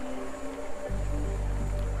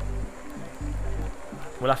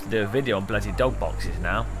 We'll have to do a video on bloody dog boxes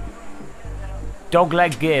now. Dog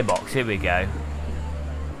leg gearbox, here we go.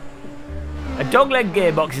 A dogleg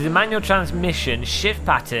gearbox is a manual transmission shift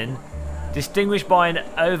pattern distinguished by an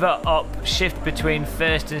over-up shift between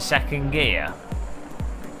first and second gear.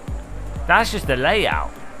 That's just the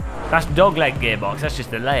layout. That's dogleg gearbox, that's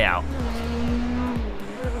just the layout.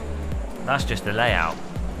 That's just the layout.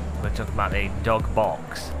 We're talking about the dog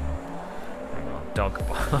box. Hang on, dog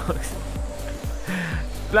box.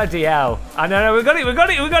 Bloody hell. I know, we got it, we're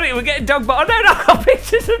getting dog box. Oh no, I've got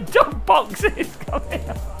pictures of dog boxes coming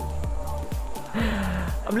up.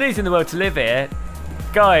 I'm losing the will to live here.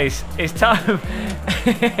 Guys, it's time.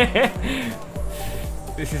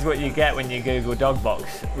 This is what you get when you Google dog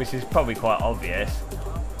box, which is probably quite obvious.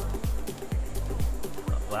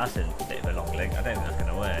 Well, that's a bit of a long link. I don't think that's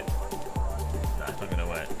going to work. No, it's not going to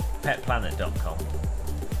work. Petplanet.com.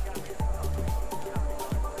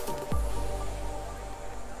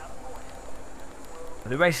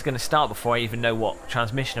 The race is going to start before I even know what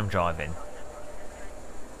transmission I'm driving.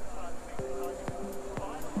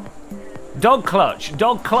 Dog clutch,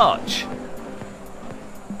 dog clutch.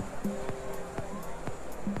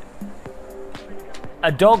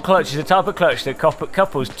 A dog clutch is a type of clutch that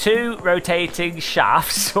couples two rotating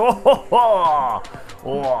shafts. Two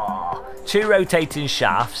rotating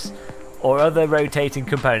shafts or other rotating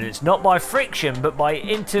components, not by friction but by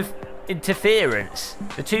interference.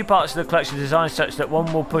 The two parts of the clutch are designed such that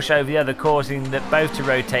one will push over the other, causing them both to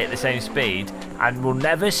rotate at the same speed and will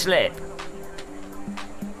never slip.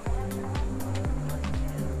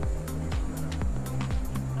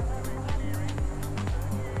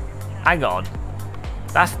 Hang on.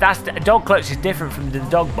 A dog clutch is different from the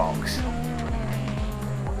dog box.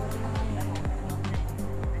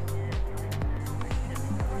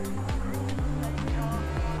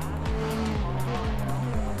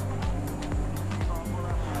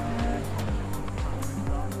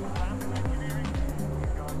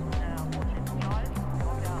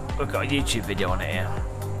 We've got a YouTube video on it here.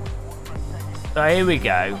 Oh, here we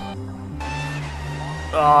go.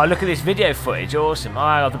 Oh, look at this video footage. Awesome.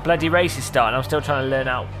 Oh, the bloody race is starting. I'm still trying to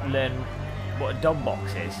learn what a dog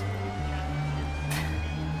box is.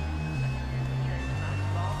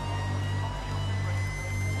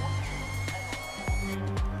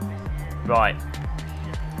 Right.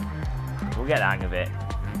 We'll get the hang of it.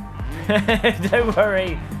 Don't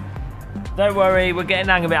worry. Don't worry. We're getting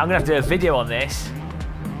the hang of it. I'm going to have to do a video on this.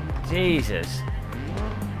 Jesus.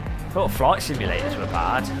 I thought flight simulators were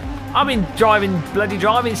bad. I've been driving bloody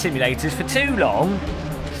driving simulators for too long.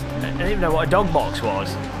 I didn't even know what a dog box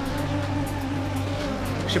was.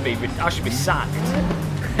 I should be sacked.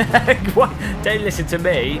 What? Don't listen to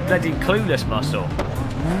me, bloody clueless muscle.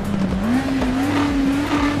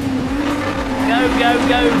 Go, go,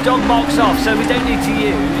 go! Dog box off. So we don't need to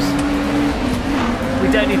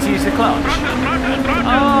use the clutch.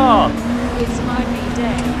 Oh. It's my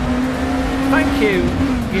day. Thank you,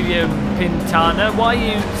 Guillaume Pintana. Why are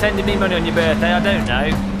you sending me money on your birthday? I don't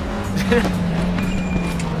know.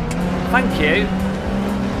 Thank you.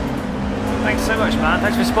 Thanks so much, man.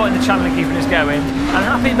 Thanks for supporting the channel and keeping us going. And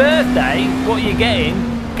happy birthday. What are you getting?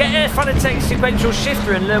 Get a Fanatec sequential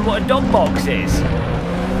shifter and learn what a dog box is.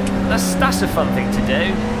 That's a fun thing to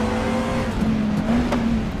do.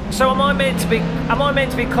 So am I meant to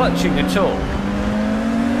be clutching at all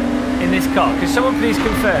in this car? Could someone please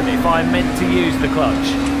confirm if I'm meant to use the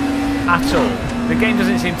clutch at all? The game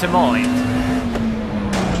doesn't seem to mind.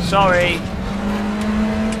 Sorry.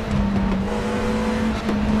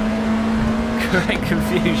 Great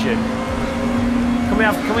confusion. Can we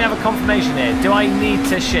have a confirmation here? Do I need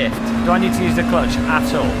to shift? Do I need to use the clutch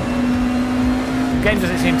at all? The game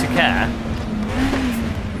doesn't seem to care.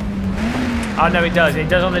 Oh no, it does. It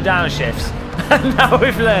does on the downshifts. Now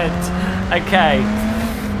we've learnt. Okay.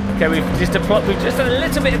 Okay, we've just done a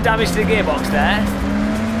little bit of damage to the gearbox there.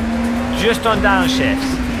 Just on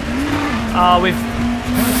downshifts. Oh,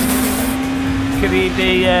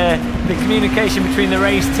 the communication between the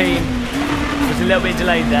race team was a little bit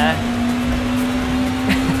delayed there.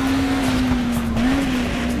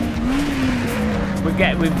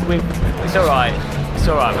 It's all right. It's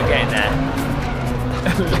all right. We're getting there.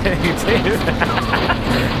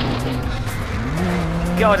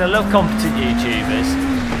 God, I love competent YouTubers.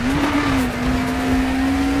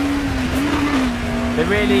 They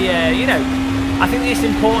really, you know, I think it's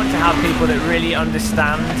important to have people that really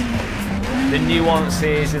understand the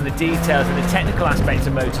nuances and the details and the technical aspects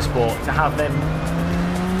of motorsport, to have them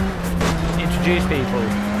introduce people.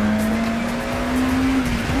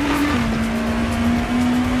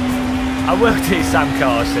 I will do Sam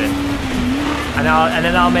Carson, and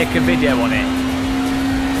then I'll make a video on it,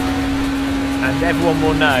 and everyone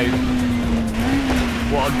will know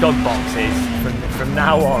what a dog box is from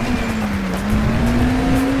now on.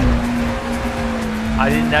 I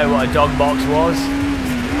didn't know what a dog box was.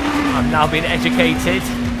 I've now been educated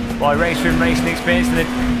by Race Room Racing Experience, and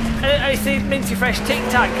it's the Minty Fresh Tic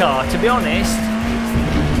Tac car. To be honest,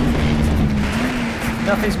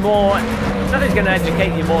 nothing's going to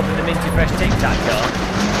educate you more than the Minty Fresh Tic Tac car.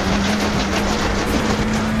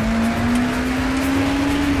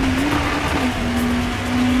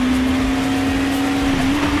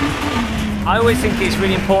 I always think it's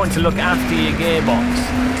really important to look after your gearbox.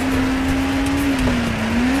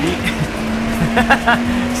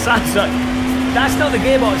 Sounds like that's not the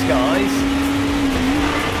gearbox, guys.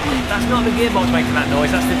 That's not the gearbox making that noise.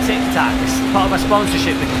 That's the Tic Tac. It's part of my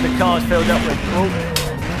sponsorship. The car's filled up with. Oh,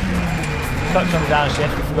 touch on the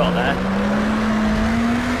downshift. We forgot there.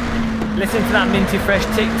 Listen to that Minty Fresh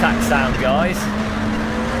Tic Tac sound, guys.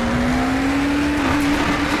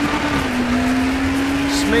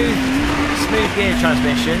 Smooth gear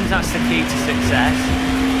transmissions. That's the key to success.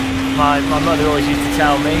 My mother always used to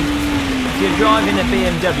tell me. If you're driving a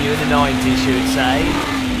BMW in the 90s, she would say,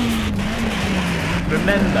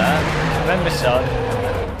 remember son,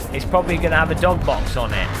 it's probably going to have a dog box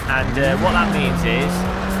on it, and what that means is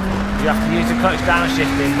you have to use the clutch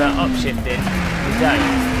downshifting, but upshifting you don't.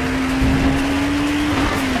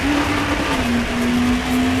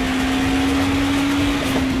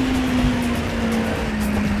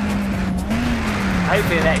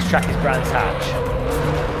 Hopefully the next track is Brands Hatch.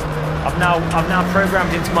 I've now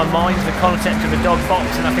programmed into my mind the concept of a dog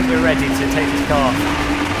box, and I think we're ready to take this car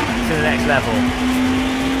to to the next level.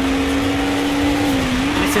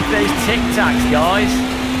 Listen to those tic tacs, guys.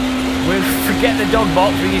 We'll forget the dog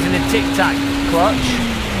box. We're using the tic tac clutch.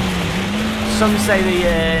 Some say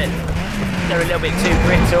they're a little bit too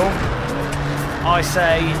brittle. I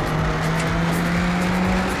say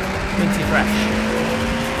minty fresh.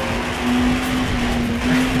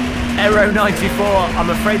 Aero 94. I'm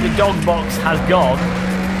afraid the dog box has gone.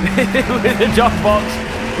 With the dog box,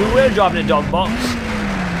 we were driving a dog box.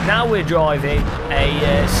 Now we're driving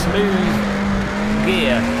a smooth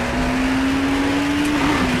gear.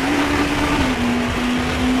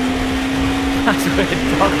 That's a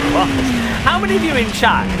dog box. How many of you in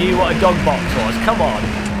chat knew what a dog box was? Come on.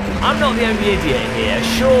 I'm not the only idiot here.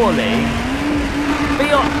 Surely.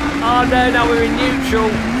 Oh no, now we're in neutral.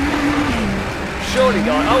 Surely,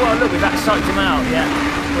 guys. Oh well, look, we've psyched him out. Yeah,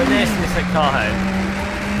 we're nursing this car home.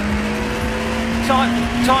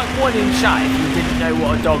 Type 1 in chat if you didn't know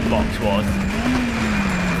what a dog box was.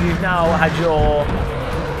 You've now had your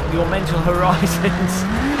mental horizons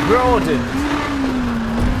broadened.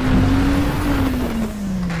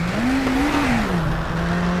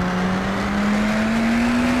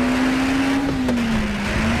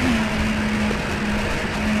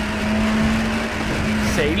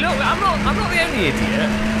 See, look, I'm not the only idiot.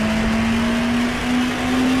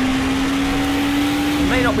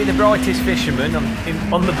 May not be the brightest fisherman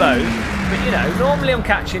on the boat, but you know, normally I'm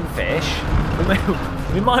catching fish.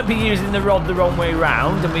 We might be using the rod the wrong way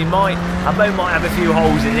round, and our boat might have a few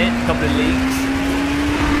holes in it, a couple of leaks.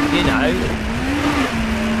 You know,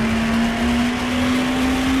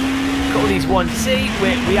 got all these ones. See,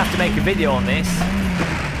 we have to make a video on this.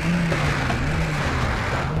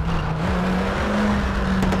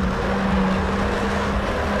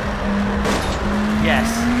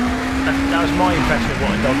 Yes. That was my impression of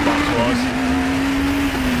what a dog box was.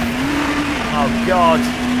 Oh God.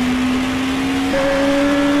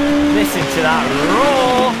 Listen to that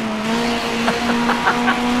roar.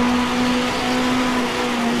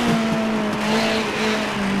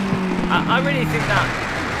 I really think that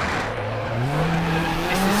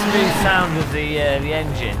it's the smooth sound of the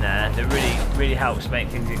engine there that really helps make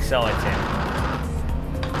things exciting.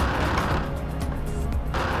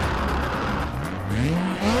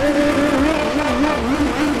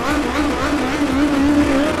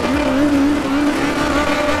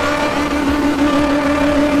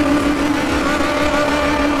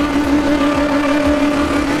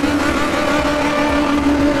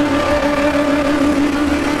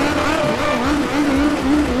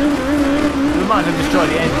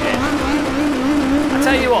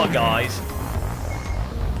 Guys,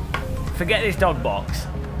 forget this dog box.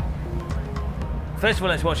 First of all,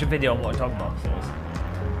 let's watch a video on what a dog box is,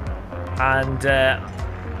 and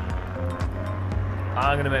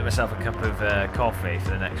I'm going to make myself a cup of coffee for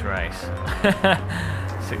the next race.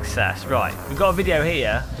 Success. Right, we've got a video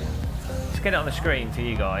here. Let's get it on the screen for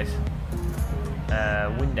you guys.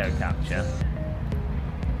 Window capture.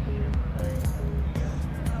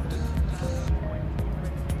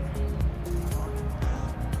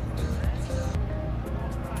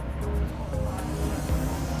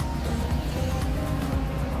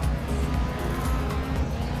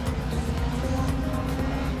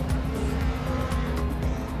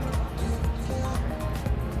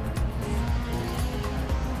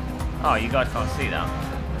 Oh, you guys can't see that.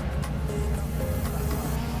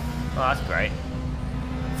 Oh, that's great.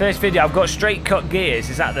 First video, I've got straight cut gears.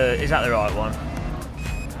 Is that the right one?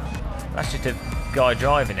 That's just a guy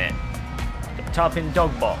driving it. Type in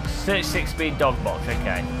dog box. Search 6-speed dog box.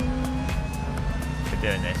 Okay. We're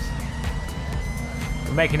doing this.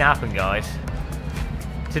 We're making it happen, guys.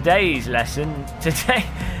 Today's lesson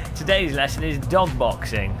is dog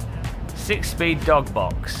boxing. 6-speed dog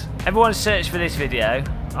box. Everyone search for this video.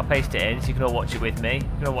 I'll paste it in so you can all watch it with me. You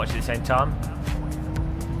can all watch it at the same time.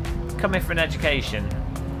 Come here for an education.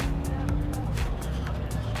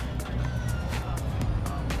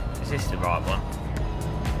 Is this the right one?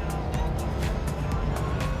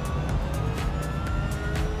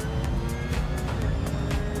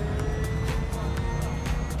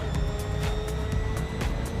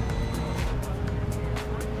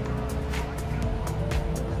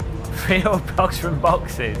 Free old box from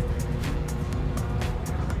boxes.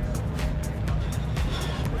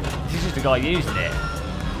 This is just the guy using it.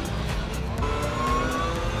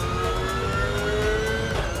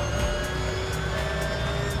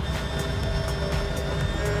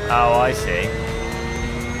 Oh, I see.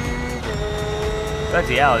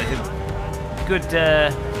 Bloody hell, there's a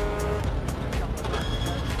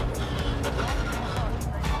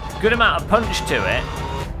good amount of punch to it.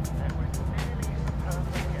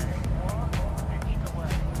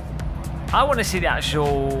 I want to see the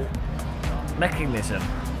actual mechanism.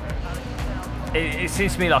 It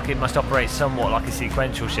seems to me like it must operate somewhat like a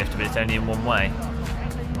sequential shift, but it's only in one way.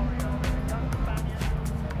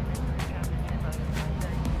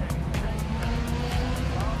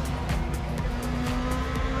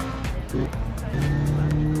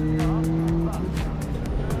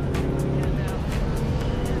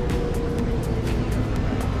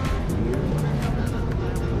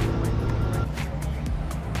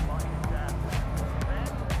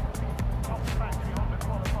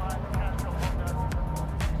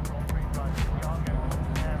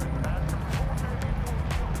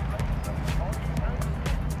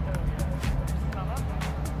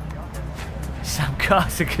 Sam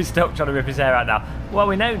Carter can stop trying to rip his hair out now. Well,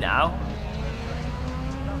 we know now.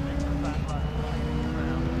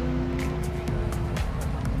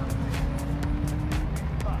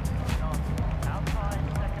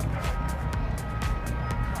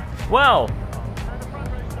 Well,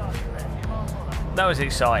 that was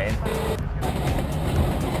exciting.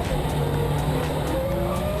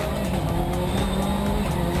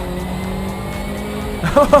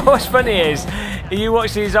 What's funny is, you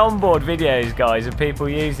watch these onboard videos, guys, of people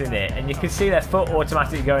using it, and you can see their foot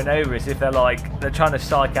automatically going over as if they're trying to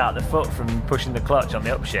psych out the foot from pushing the clutch on the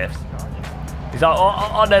upshift. He's like,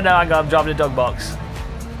 oh no, hang on, I'm driving a dog box.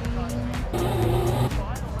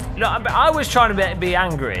 No, I was trying to be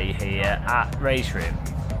angry here at Race Room.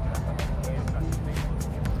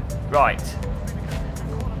 Right.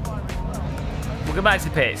 We'll go back to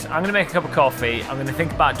the pits. I'm going to make a cup of coffee. I'm going to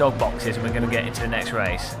think about dog boxes, and we're going to get into the next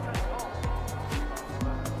race.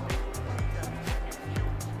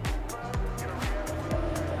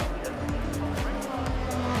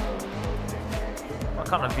 I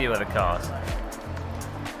can't view other cars.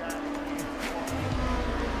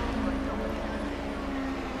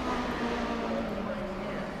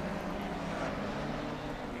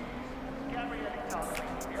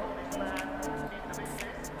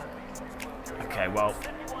 Okay, well,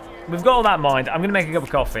 we've got all that in mind. I'm going to make a cup of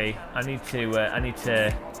coffee. I need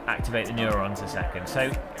to activate the neurons a second. So,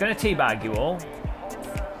 I'm going to teabag you all.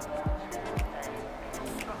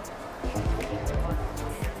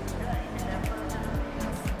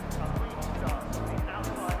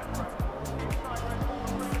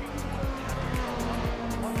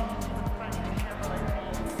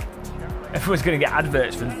 Everyone's going to get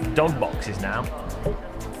adverts for dog boxes now.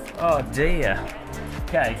 Oh dear.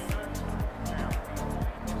 Okay.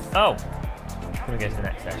 Oh. Going to go to the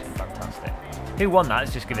next session. Fantastic. Who won that?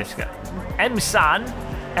 Let's just give this a go. M. San,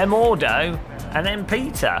 M. Ordo, and M.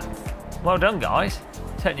 Peter. Well done, guys.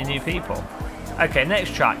 Totally new people. Okay,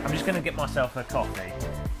 next track. I'm just going to get myself a coffee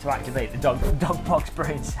to activate the dog box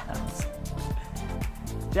brain sounds.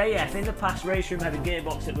 JF, in the past, Race Room had a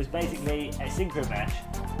gearbox that was basically a synchro mesh.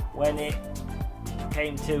 When it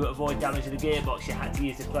came to avoid damage to the gearbox, you had to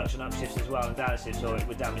use the clutch on upshifts as well and downshifts, or it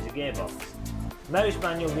would damage the gearbox. Most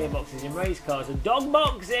manual gearboxes in race cars are dog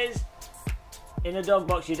boxes. In a dog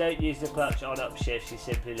box, you don't use the clutch on upshifts, you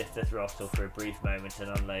simply lift the throttle for a brief moment and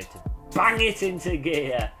unload to bang it into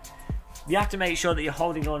gear. You have to make sure that you're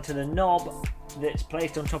holding on to the knob that's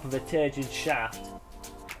placed on top of a turgid shaft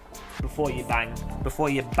before you bang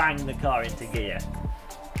the car into gear.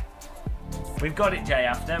 We've got it,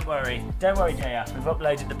 JF, don't worry. Don't worry, JF, we've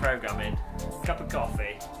uploaded the program in. Cup of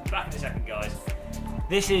coffee. Back in a second, guys.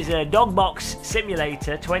 This is a Dog Box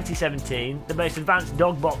Simulator 2017, the most advanced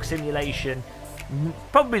dog box simulation,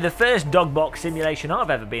 probably the first dog box simulation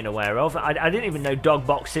I've ever been aware of. I didn't even know dog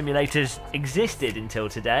box simulators existed until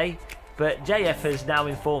today, but JF has now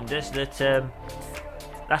informed us that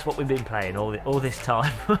that's what we've been playing all this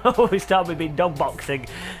time. All this time we've been dog boxing.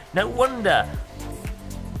 No wonder.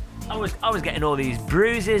 I was getting all these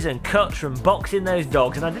bruises and cuts from boxing those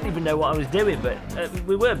dogs, and I didn't even know what I was doing, but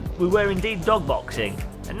we were indeed dog boxing,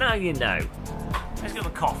 and now you know. Let's get a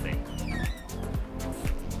coffee.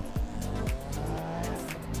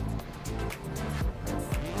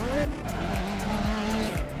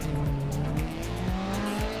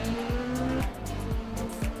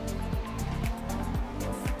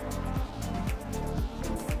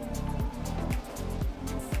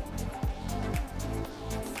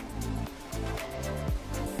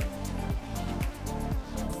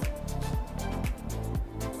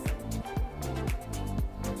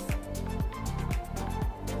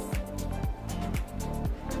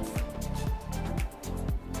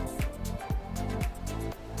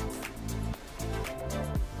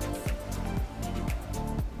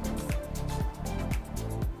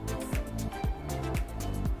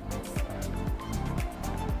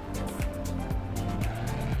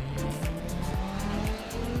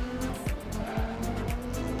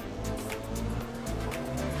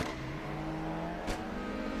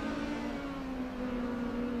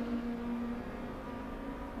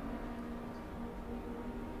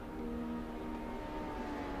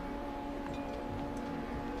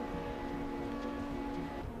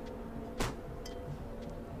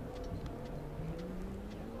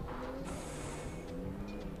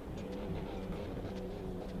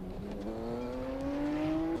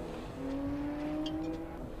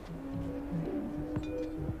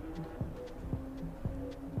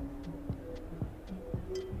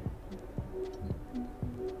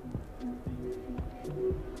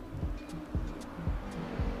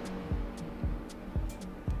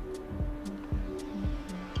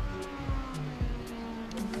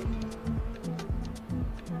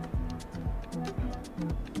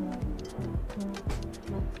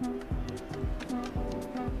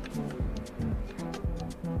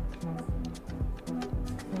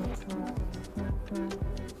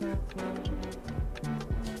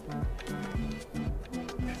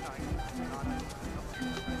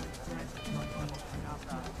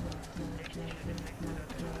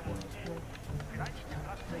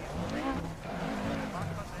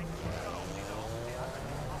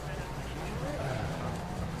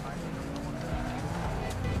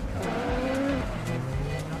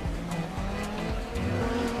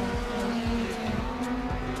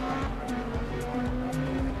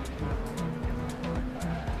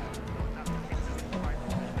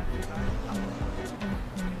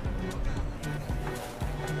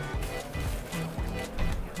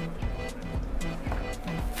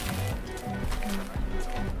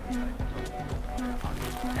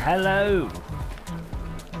 Hello.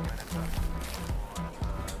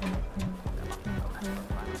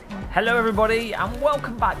 Hello everybody and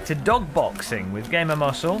welcome back to Dog Boxing with Gamer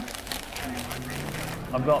Muscle.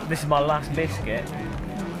 This is my last biscuit.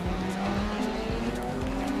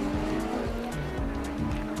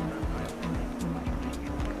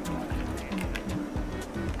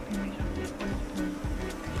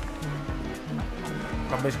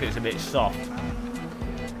 My biscuit's a bit soft.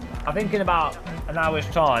 I think in about an hour's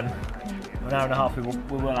time, an hour and a half, we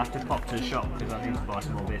will have to pop to the shop because I need to buy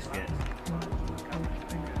some more biscuits.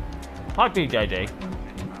 Hi BJD.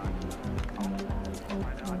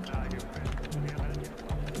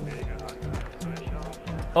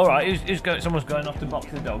 Alright, someone's going off to box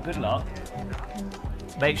the dog. Good luck.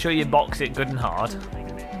 Make sure you box it good and hard.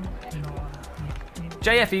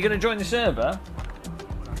 JF, are you going to join the server?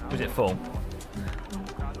 Or is it full?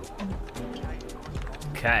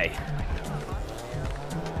 Okay.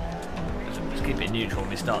 Let's keep it neutral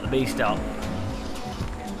when we start the beast up.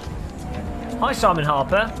 Hi Simon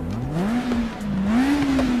Harper.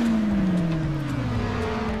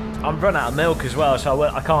 I'm run out of milk as well, so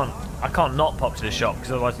I can't not pop to the shop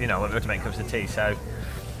because otherwise, you know, I won't be able to make cups of tea. So,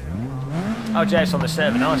 oh, JF's on the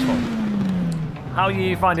server, nice one. How are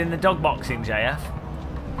you finding the dog boxing, JF?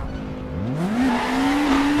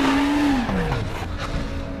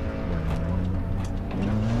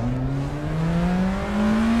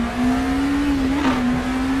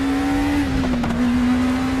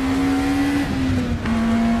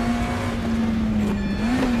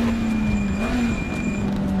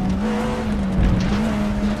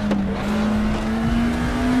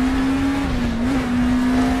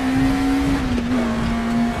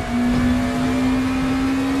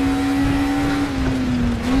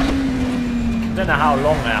 I don't know how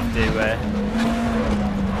long I have to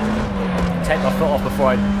take my foot off before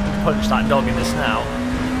I punch that dog in the snout.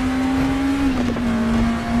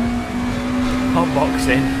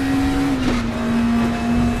 Unboxing.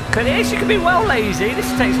 But you can be well lazy. This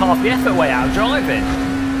takes half the effort way out of driving.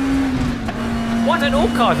 Why don't all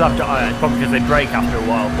cars have to? Probably because they break after a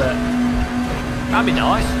while, but that'd be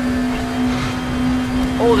nice.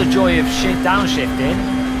 All the joy of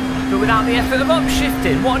downshifting, but without the effort of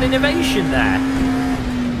upshifting. What an innovation there.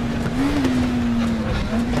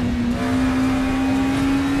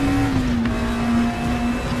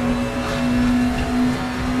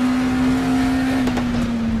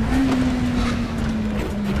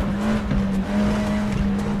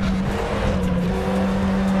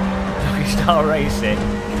 Doggy Style Racing.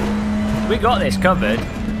 We got this covered.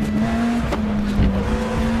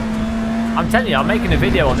 I'm telling you, I'm making a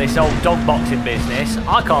video on this old dog boxing business.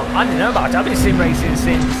 I didn't know about it. I've been sim racing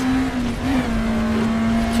since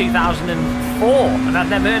 2004 and I've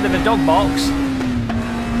never heard of a dog box.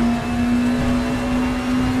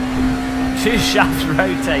 Two shafts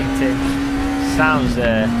rotating. Sounds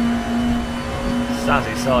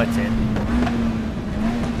exciting.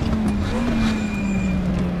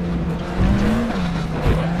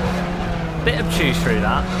 Bit obtuse through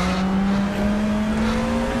that.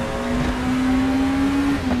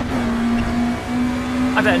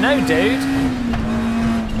 I don't know, dude.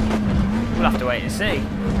 We'll have to wait and see.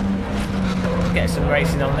 Let's get some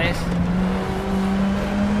racing on this.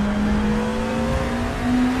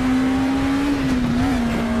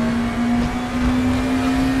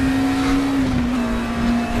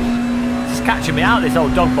 It's catching me out, this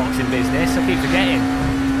old dog boxing business. I keep forgetting.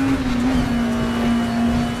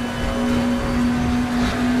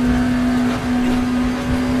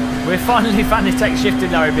 We're finally Fanatec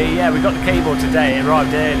shifting, Larry B. Yeah, we got the keyboard today. It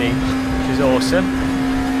arrived early, which is awesome.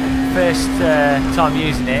 First time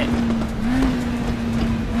using it.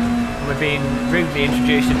 And we're being rudely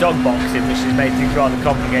introduced to dog boxing, which has made things rather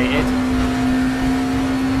complicated.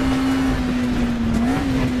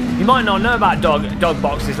 You might not know about dog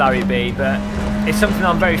boxes, Larry B, but it's something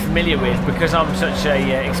I'm very familiar with because I'm such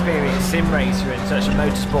a experienced sim racer and such a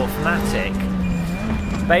motorsport fanatic.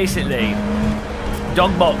 Basically,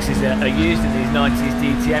 dog boxes are used in these 90s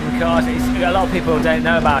DTM cars. A lot of people don't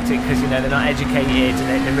know about it because, you know, they're not educated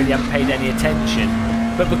and they really haven't paid any attention.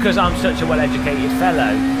 But because I'm such a well-educated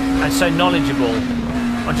fellow and so knowledgeable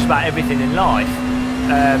on just about everything in life,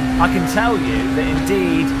 I can tell you that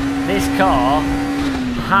indeed this car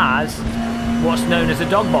has what's known as a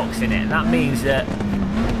dog box in it, and that means that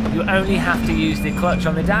you only have to use the clutch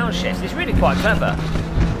on the downshift. It's really quite clever.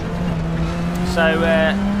 So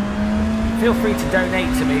feel free to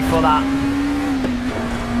donate to me for that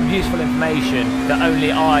useful information that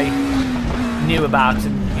only I knew about,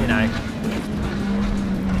 and you know,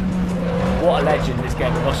 what a legend this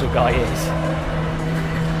Game of Muscle guy is.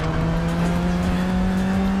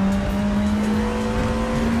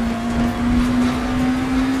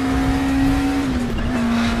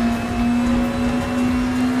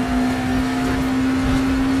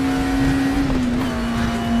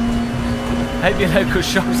 Hope your local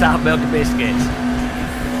shop's out milk and biscuits.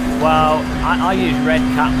 Well, I use red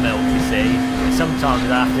cat milk, you see. Sometimes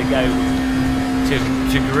I have to go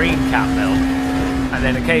to green cat milk, and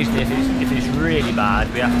then occasionally, if it's really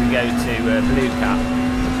bad, we have to go to blue cat,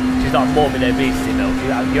 which is like morbid obesity milk.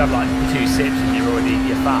 You have like 2 sips and you're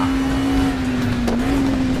fat.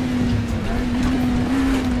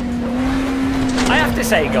 I have to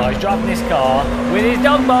say, guys, driving this car with his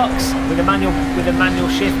dog box with a manual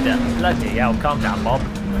shifter. Bloody hell! Calm down, Bob.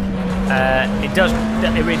 It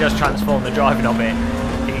really does transform the driving of it.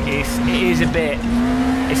 It's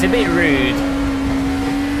a bit rude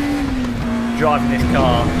driving this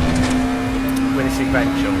car with a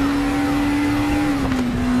sequential.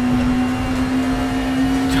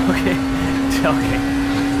 Talking.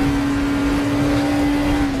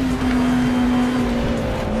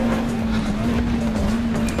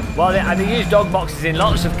 Well, they use dog boxes in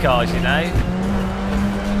lots of cars, you know.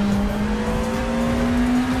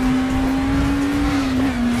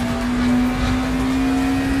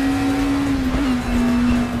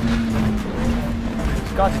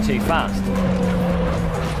 These guys are too fast.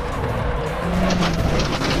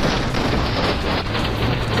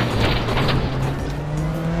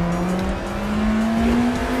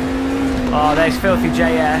 Oh, there's Filthy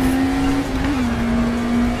JF.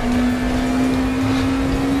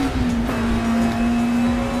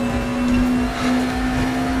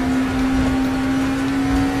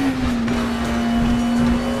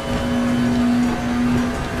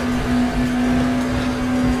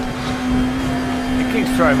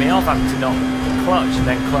 Throwing me off having to not clutch and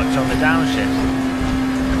then clutch on the downshift.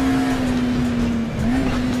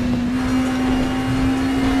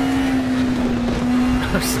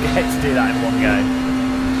 I'm scared to do that in one go.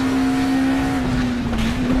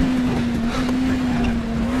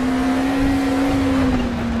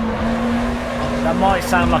 That might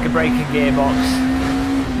sound like a braking gearbox.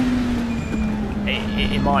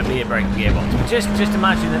 It might be a braking gearbox, but just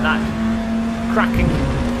imagine that cracking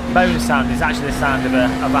bone sound is actually the sound of a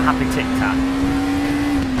happy Tic Tac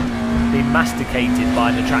being masticated by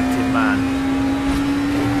an attractive man.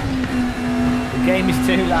 The game is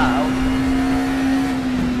too loud.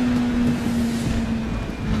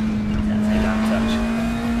 That's a down touch.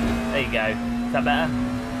 There you go. Is that better?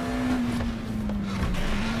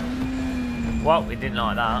 Well, we didn't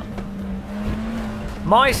like that.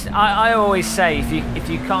 I always say if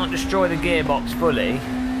you can't destroy the gearbox fully,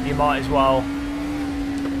 you might as well.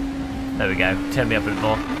 There we go, turn me up a bit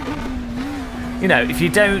more. You know, if you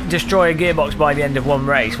don't destroy a gearbox by the end of one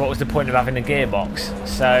race, what was the point of having a gearbox?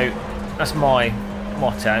 So, that's my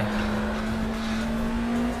motto.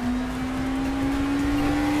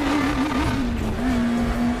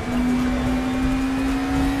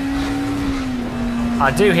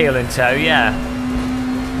 I do heel and toe, yeah.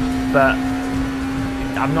 But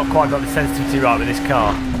I've not quite got the sensitivity right with this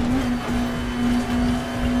car.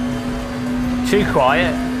 Too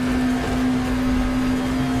quiet.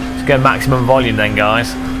 Let's go maximum volume then,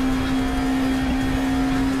 guys.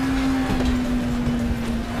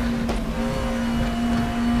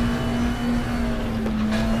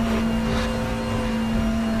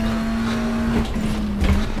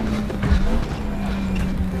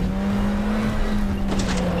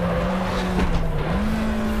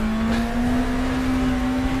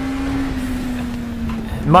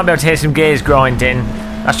 You might be able to hear some gears grinding.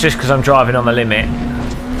 That's just because I'm driving on the limit.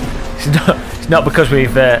 It's not because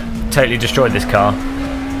we've totally destroyed this car.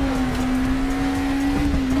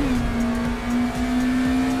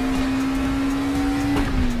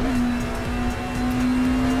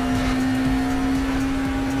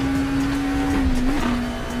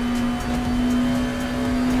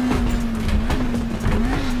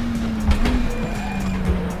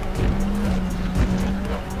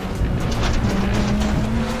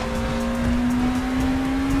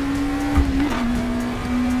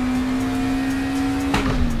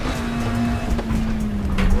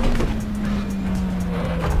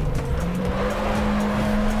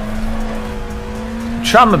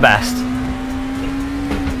 Try my best.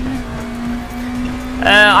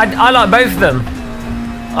 I like both of them.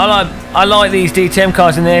 I like these DTM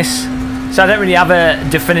cars in this, so I don't really have a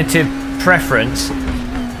definitive preference.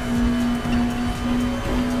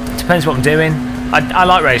 Depends what I'm doing. I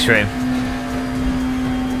like Race Room.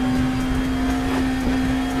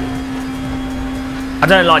 I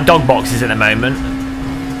don't like dog boxes at the moment,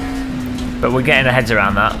 but we're getting our heads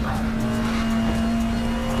around that.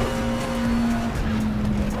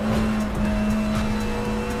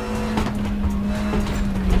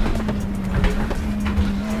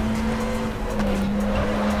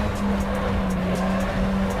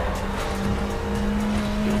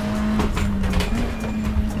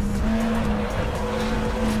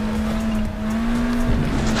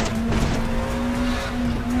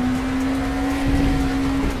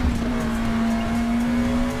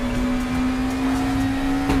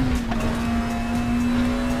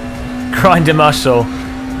 Grind a muscle.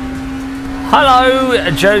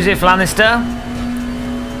 Hello, Joseph Lannister.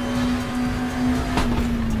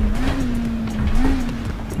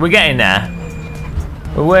 We're getting there.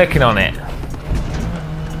 We're working on it.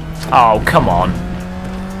 Oh, come on.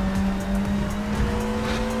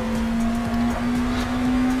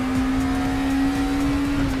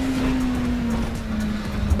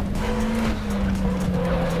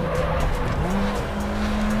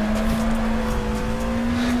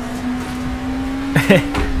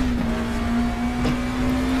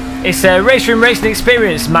 It's a Race Room Racing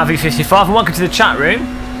Experience, Mavi55, and welcome to the chat room.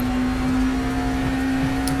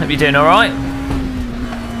 Hope you're doing alright.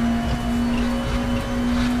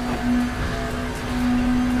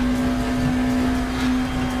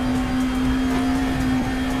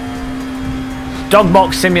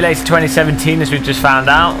 Dogbox Simulator 2017, as we've just found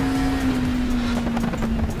out.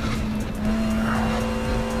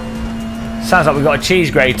 Sounds like we've got a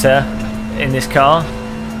cheese grater in this car.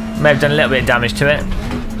 May have done a little bit of damage to it.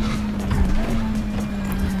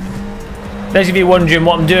 Those of you wondering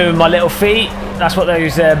what I'm doing with my little feet, that's what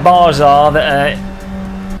those bars are that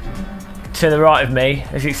are to the right of me.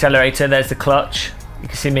 There's the accelerator, there's the clutch. You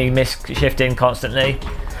can see me shifting constantly.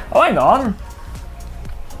 Oh, hang on.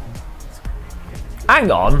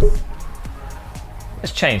 Hang on.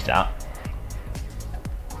 Let's change that.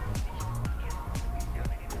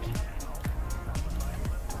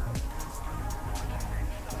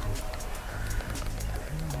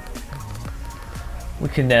 We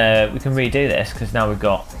can redo this because now we've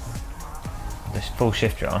got this full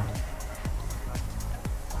shifter on.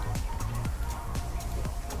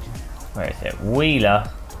 Where is it? Wheeler.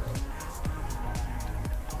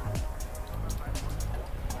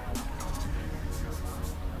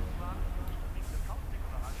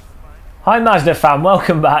 Hi Mazda fan,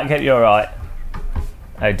 welcome back. Hope you're alright.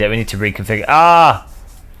 Oh dear, we need to reconfigure. Ah!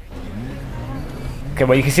 Okay,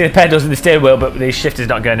 well you can see the pedals and the steering wheel, but the shifter's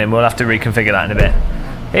not going in. We'll have to reconfigure that in a bit.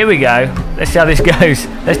 Here we go. Let's see how this goes.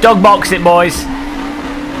 Let's dog box it, boys.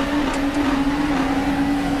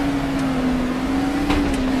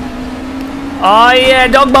 Oh yeah,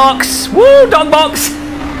 dog box. Woo, dog box.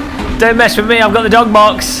 Don't mess with me, I've got the dog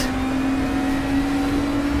box.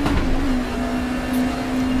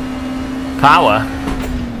 Power.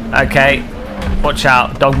 Okay. Watch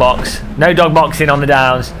out, dog box. No dog boxing on the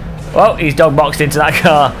downs. Oh, he's dog boxed into that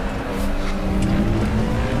car.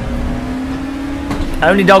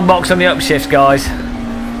 Only dog box on the upshifts, guys. I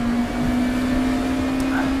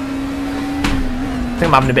think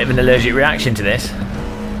I'm having a bit of an allergic reaction to this.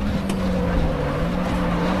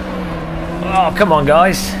 Oh, come on,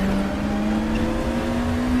 guys.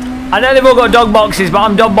 I know they've all got dog boxes, but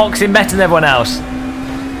I'm dog boxing better than everyone else.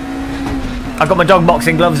 I've got my dog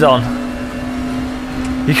boxing gloves on.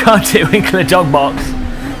 You can't do Winkle a dog box.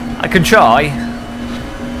 I can try.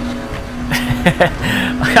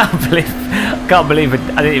 I can't believe it.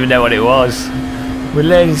 I didn't even know what it was. We're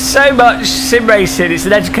learning so much sim racing. It's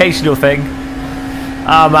an educational thing.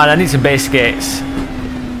 Oh man, I need some biscuits.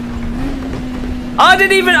 I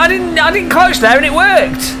didn't clutch there and it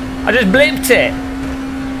worked. I just blipped it.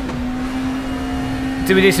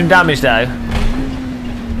 Did we do some damage though?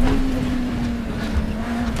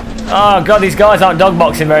 Oh god, these guys aren't dog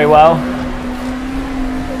boxing very well.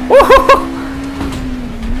 Woohoo!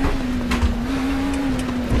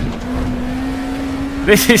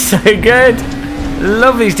 This is so good.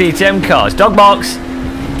 Love these DTM cars. Dog box.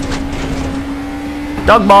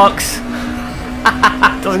 Dog box.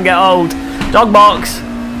 Doesn't get old. Dog box.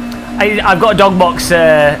 I've got a dog box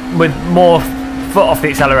with more foot off the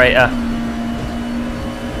accelerator.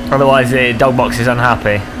 Otherwise the dog box is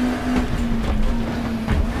unhappy.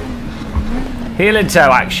 Heel and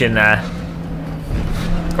toe action there.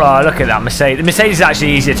 Oh, look at that Mercedes. The Mercedes is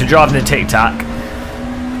actually easier to drive than the Tic Tac.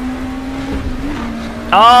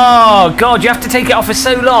 Oh god, you have to take it off for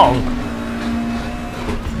so long.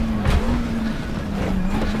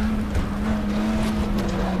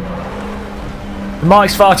 The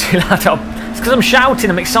mic's far too loud. It's because I'm shouting.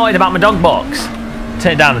 I'm excited about my dog box.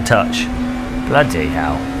 Turn it down a touch. Bloody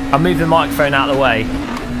hell. I'll move the microphone out of the way.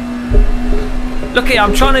 Look here,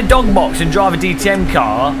 I'm trying to dog box and drive a DTM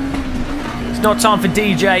car. It's not time for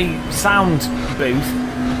DJ sound booth.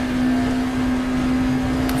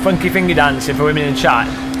 Funky finger dancing for women in chat.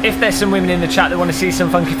 If there's some women in the chat that want to see some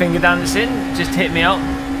funky finger dancing, just hit me up.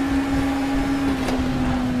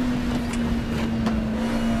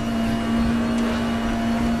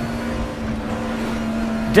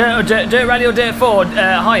 Dirt Rally or Dirt 4?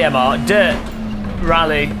 Hi MR, Dirt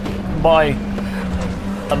Rally by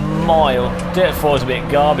a mile. Dirt 4 is a bit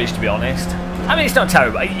garbage to be honest. I mean it's not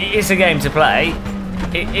terrible, it's a game to play.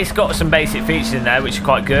 it's got some basic features in there which are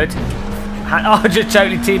quite good. Oh, I just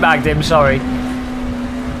totally teabagged him, sorry.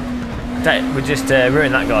 We just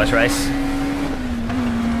ruined that guy's race.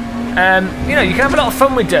 You know, you can have a lot of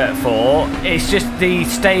fun with Dirt 4. It's just the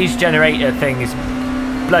stage generator thing is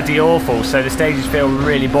bloody awful, so the stages feel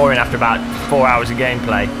really boring after about 4 hours of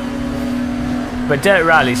gameplay. But Dirt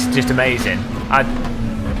Rally's just amazing.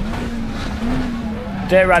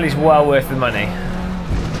 Dirt Rally's well worth the money.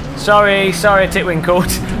 Sorry, I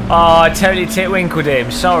titwinkled. Oh, I totally titwinkled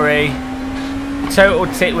him. Sorry. Total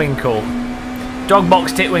titwinkle.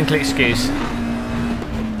 Dogbox titwinkle excuse.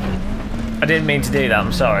 I didn't mean to do that,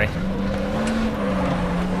 I'm sorry.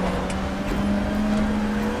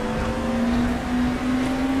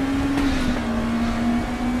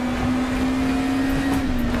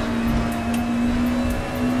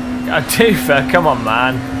 A doofer, come on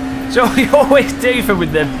man. So we always doofer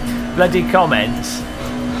with the bloody comments.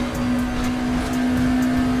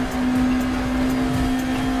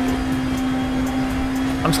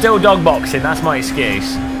 I'm still dog boxing, that's my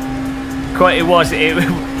excuse.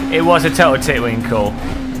 It was a total titwinkle.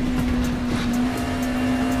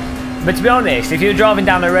 But to be honest, if you're driving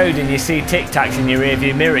down the road and you see Tic Tacs in your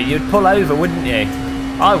rearview mirror, you'd pull over, wouldn't you?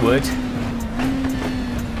 I would.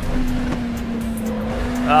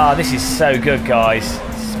 Ah, oh, this is so good, guys.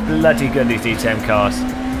 It's bloody good, these DTM cars.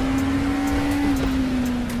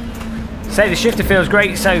 Say the shifter feels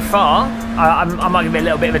great so far. I might give it a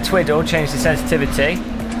little bit of a twiddle, change the sensitivity.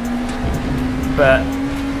 But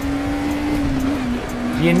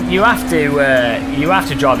you have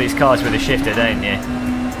to drive these cars with a shifter, don't you?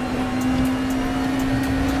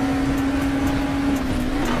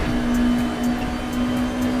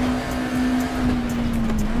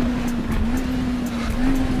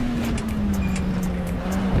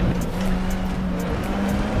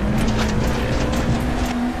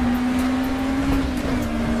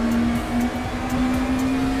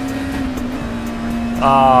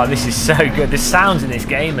 Oh, this is so good. The sounds in this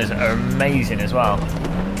game are amazing as well.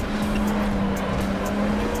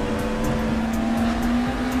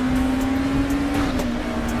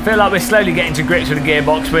 I feel like we're slowly getting to grips with the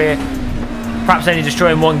gearbox. We're perhaps only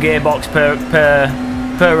destroying one gearbox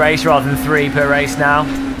per race rather than 3 per race now.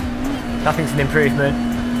 I think it's an improvement.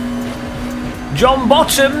 John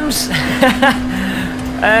Bottoms!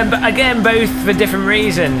 But again, both for different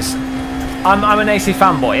reasons. I'm an AC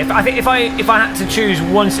fanboy. I think if I had to choose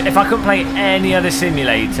one, if I couldn't play any other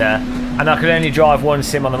simulator and I could only drive one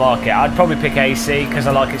sim on the market, I'd probably pick AC because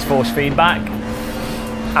I like its force feedback,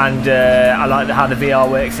 and I like how the VR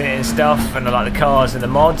works in it and stuff, and I like the cars and the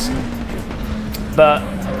mods. But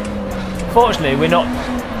fortunately, we're not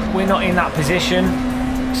in that position,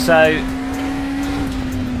 so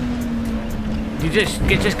you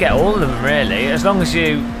just get all of them really, as long as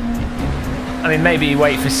you. I mean, maybe you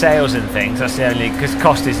wait for sales and things. That's the only, because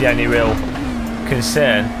cost is the only real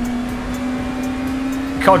concern.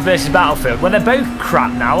 COD versus Battlefield. Well, they're both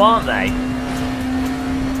crap now, aren't they?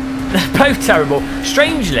 They're both terrible.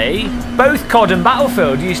 Strangely, both COD and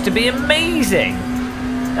Battlefield used to be amazing.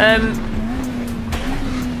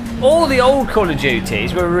 All the old Call of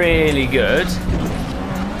Duties were really good.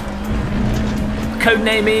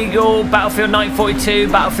 Codename Eagle, Battlefield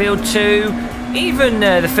 1942, Battlefield 2. Even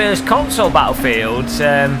the first console Battlefield,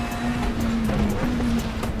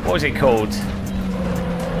 what was it called?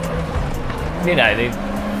 You know,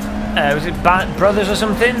 was it Brothers or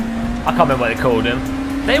something? I can't remember what they called them.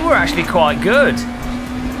 They were actually quite good.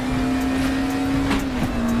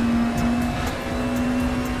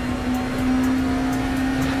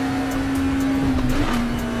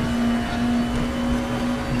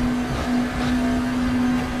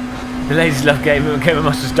 The ladies love Game of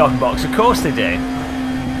Masters dog box. Of course they do.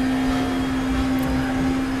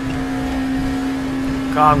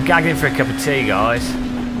 God, I'm gagging for a cup of tea, guys.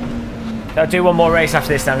 I'll do one more race after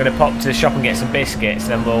this, then I'm going to pop to the shop and get some biscuits,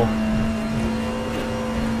 then we'll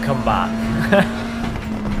come back.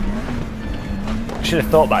 I should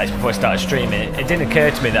have thought about this before I started streaming. It didn't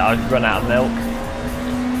occur to me that I'd run out of milk.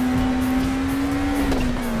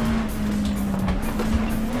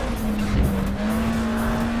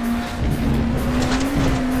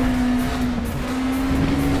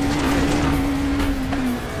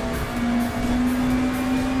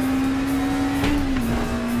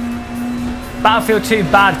 Battlefield 2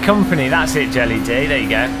 Bad Company, that's it, Jelly D, there you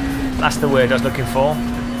go. That's the word I was looking for.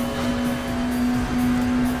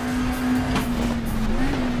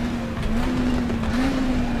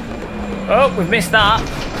 Oh, we've missed that.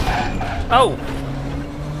 Oh.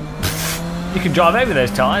 You can drive over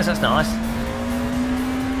those tyres, that's nice.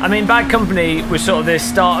 I mean, Bad Company was sort of the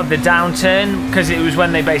start of the downturn because it was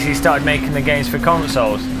when they basically started making the games for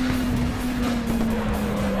consoles.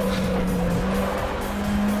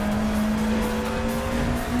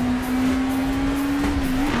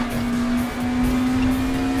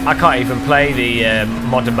 I can't even play the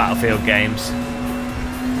modern Battlefield games.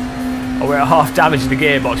 Oh, we're at half damage in the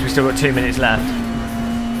gearbox, we've still got 2 minutes left.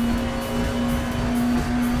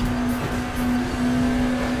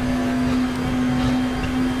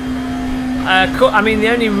 I mean, the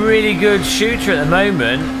only really good shooter at the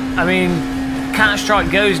moment, I mean,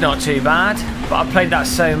 Counter-Strike Go's not too bad, but I've played that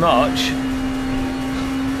so much.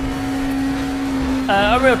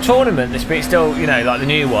 Unreal Tournament this week, still, you know, like the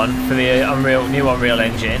new one for the new Unreal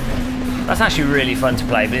Engine. That's actually really fun to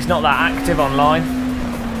play, but it's not that active online.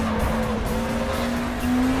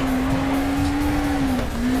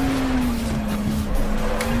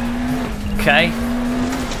 Okay.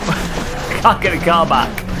 Can't get a car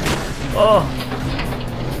back. Oh.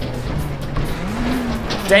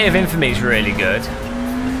 Day of Infamy is really good.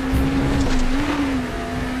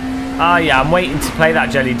 Ah, yeah, I'm waiting to play that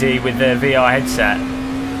Jelly D with the VR headset.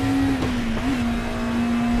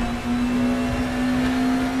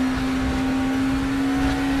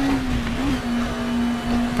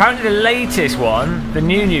 Apparently the latest one, the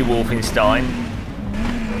new Wolfenstein,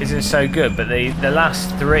 isn't so good, but the last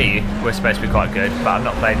 3 were supposed to be quite good, but I've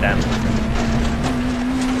not played them.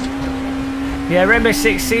 Yeah, Rainbow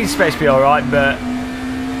Six Siege is supposed to be alright, but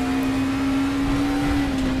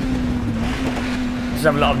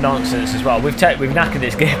have a lot of nonsense as well. We've knackered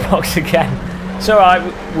this gearbox again. It's alright,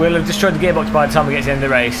 we'll have destroyed the gearbox by the time we get to the end of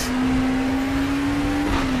the race.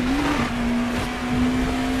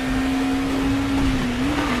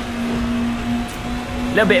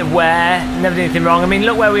 A little bit of wear, never did anything wrong. I mean,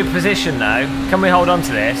 look where we're positioned though. Can we hold on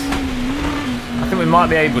to this? I think we might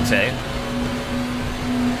be able to.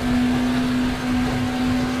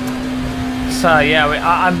 So yeah,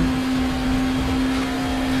 I'm...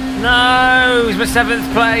 No, it's my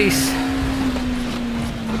 7th place.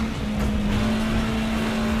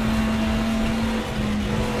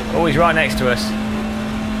 Oh, he's right next to us.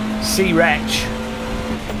 Sea Wretch.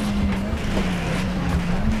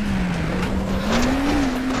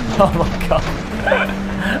 Oh my god.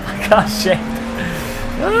 I can't shift.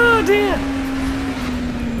 Oh dear.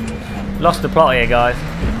 Lost the plot here, guys.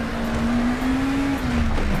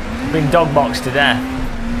 Been dog boxed to death.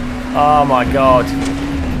 Oh my god.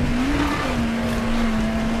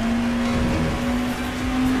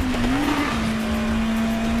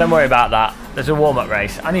 Don't worry about that. There's a warm-up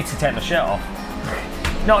race. I need to take my shirt off.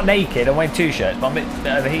 Not naked, I'm wearing 2 shirts, but I'm a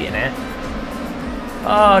bit overheating here.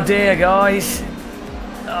 Oh dear, guys.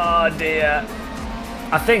 Oh dear.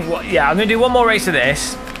 I think, yeah, I'm going to do one more race of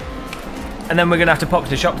this. And then we're going to have to pop to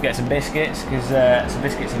the shop to get some biscuits, because some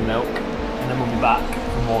biscuits and milk. And then we'll be back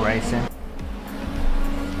for more racing.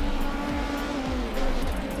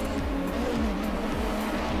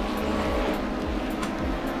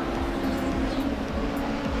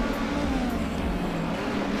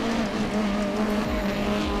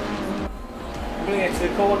 To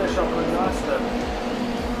the corner shop and ask them.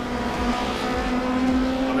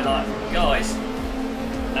 I'll be like, guys,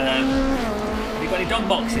 have you got any dog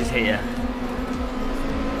boxes here?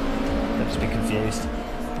 They'll just be confused.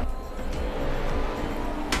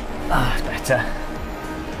 Ah, it's better.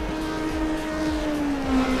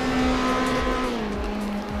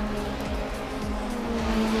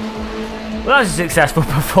 Well, that was a successful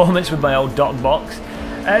performance with my old dog box.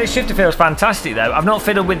 The shifter feels fantastic though. I've not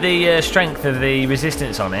fiddled with the strength of the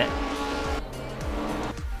resistance on it,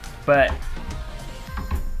 but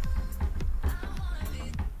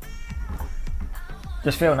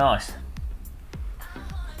just feel nice.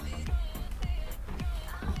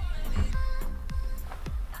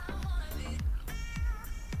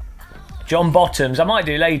 John Bottoms, I might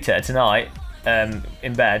do later tonight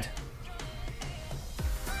in bed.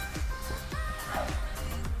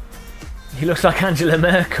 He looks like Angela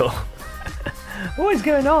Merkel. What is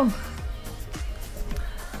going on?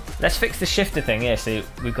 Let's fix the shifter thing here, so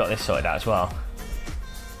we've got this sorted out as well.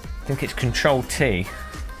 I think it's Control T.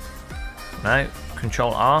 No,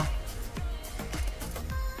 Control R.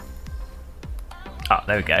 Oh,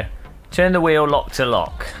 there we go. Turn the wheel lock to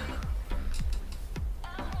lock.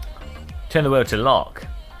 Turn the wheel to lock.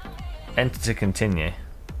 Enter to continue.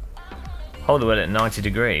 Hold the wheel at 90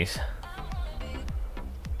 degrees.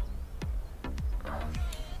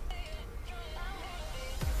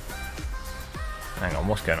 Hang on,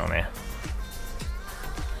 what's going on here?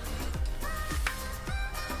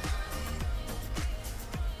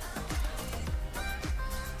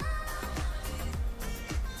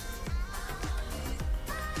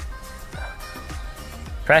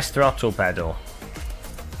 Press throttle pedal.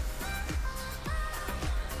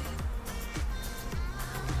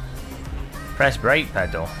 Press brake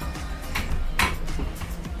pedal.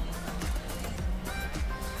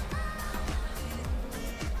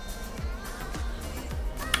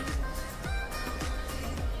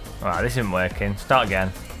 Right, this isn't working. Start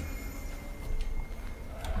again.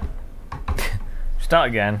 Start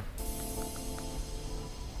again.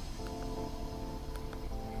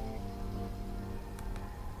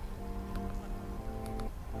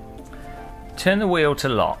 Turn the wheel to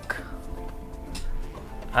lock.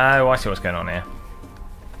 Oh, I see what's going on here.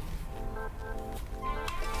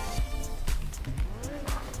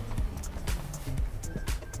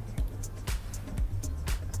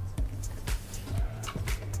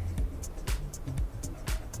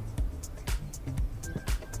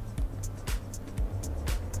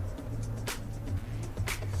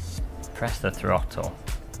 Press the throttle.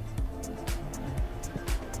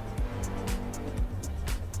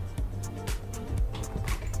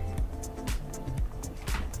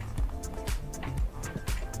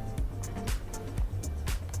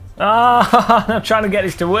 Ah, I'm trying to get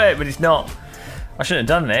this to work, but it's not. I shouldn't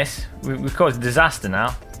have done this. We've caused a disaster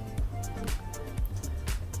now.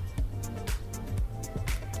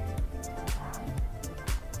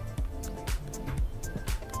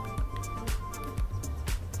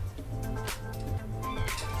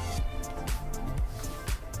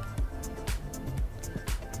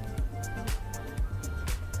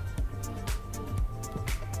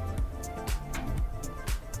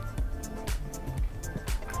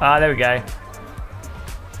 Ah, there we go.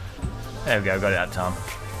 There we go, got it that time.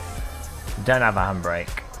 Don't have a handbrake.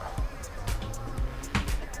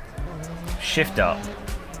 Shift up.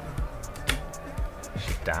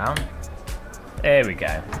 Shift down. There we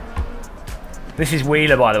go. This is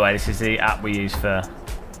Wheeler, by the way. This is the app we use for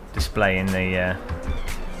displaying the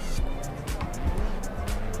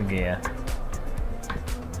gear.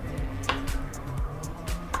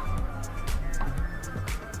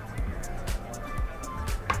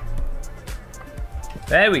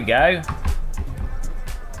 There we go.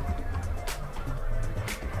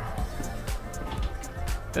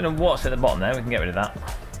 Don't know what's at the bottom there. We can get rid of that.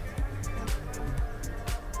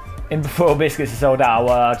 In before biscuits are sold out,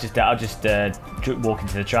 well, I'll just walk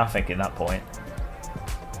into the traffic at that point.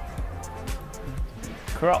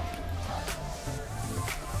 Crop.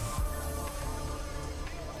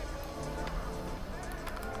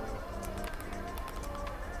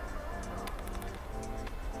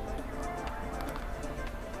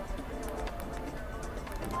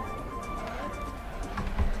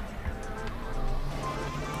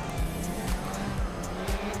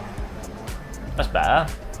 That's better.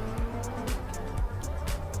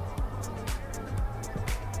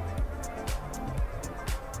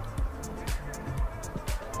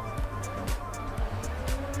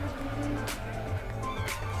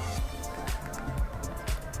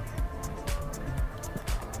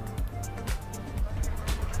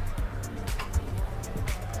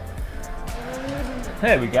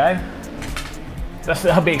 There we go.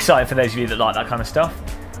 That'll be exciting for those of you that like that kind of stuff.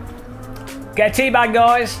 Get a tea bag,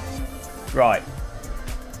 guys. Right.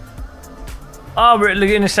 Oh, we're at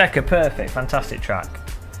Laguna Seca. Perfect. Fantastic track.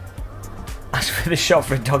 As for the shop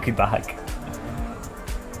for a doggy bag.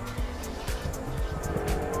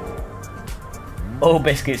 All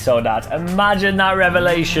biscuits sold out. Imagine that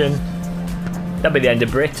revelation. That'd be the end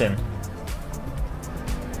of Britain.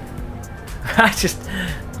 I just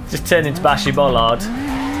turned into BASHI BALARD.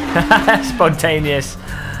 Spontaneous.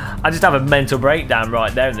 I just have a mental breakdown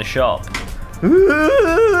right there in the shop.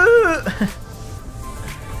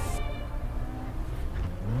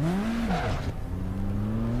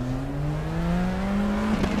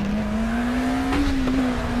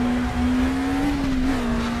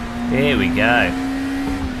 Here we go.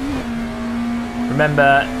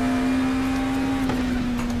 Remember,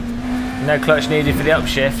 no clutch needed for the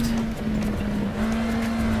upshift.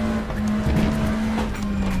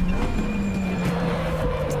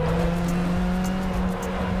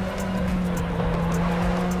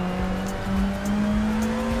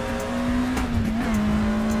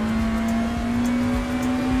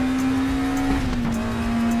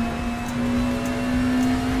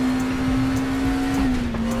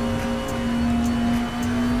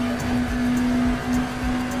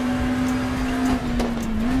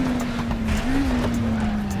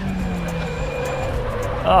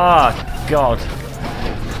 Oh, God.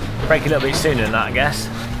 Brake a little bit sooner than that, I guess.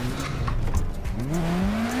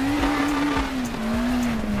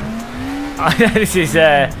 This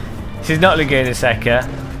is not Laguna Seca.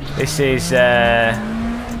 This is,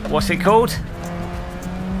 what's it called?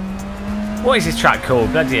 What is this track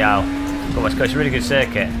called? Bloody hell. Oh, it's a really good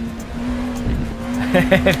circuit.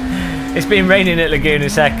 It's been raining at Laguna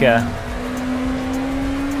Seca.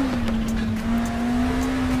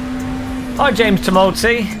 Hi James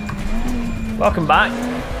Tumulty. Welcome back.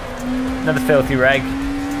 Another filthy reg.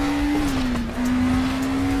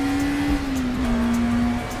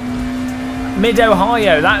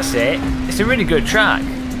 Mid-Ohio, that's it. It's a really good track.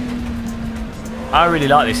 I really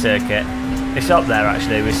like this circuit. It's up there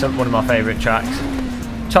actually with one of my favourite tracks.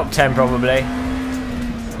 Top 10 probably.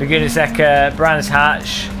 Laguna Seca, Brands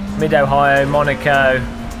Hatch, Mid-Ohio, Monaco.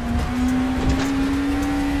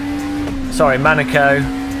 Sorry, Monaco.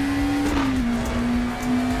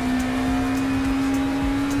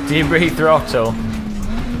 Do you breathe throttle?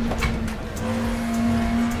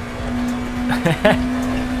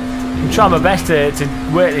 I'm trying my best to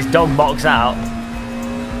work this dog box out.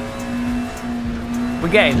 We're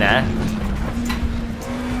getting there.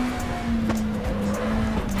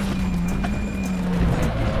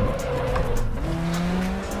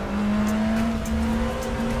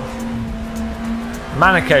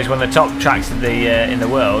 Monaco is one of the top tracks of in the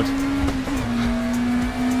world.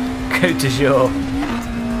 Côte d'Azur.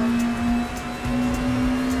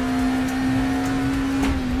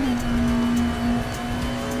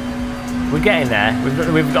 We're getting there.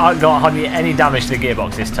 We've not got hardly any damage to the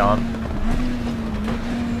gearbox this time.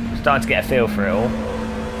 Starting to get a feel for it all.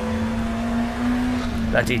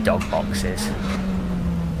 Bloody dog boxes.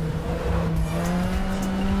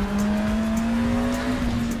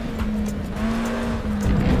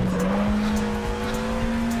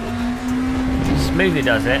 Smoothly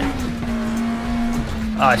does it.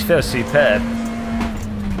 Oh, it feels superb.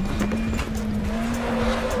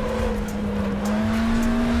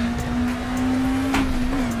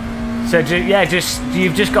 So yeah,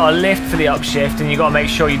 you've just got to lift for the upshift, and you've got to make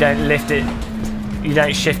sure you don't lift it, you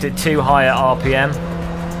don't shift it too high at RPM.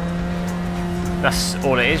 That's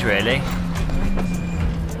all it is really.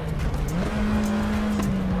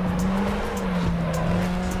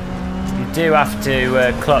 You do have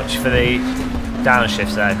to clutch for the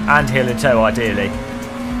downshifts though, and heel and toe ideally.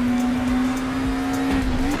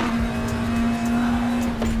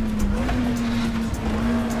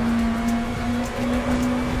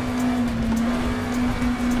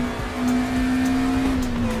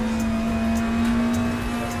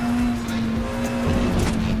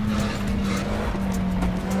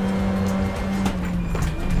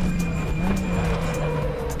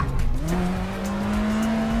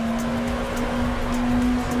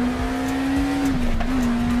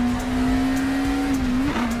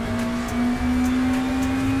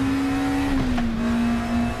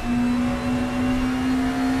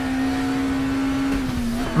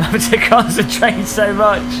 I'm having to concentrate so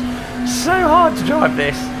much. So hard to drive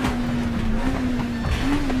this.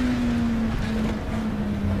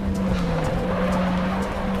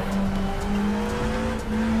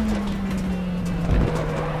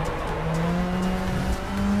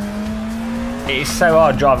 It is so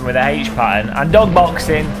hard driving with a H pattern and dog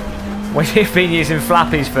boxing when you've been using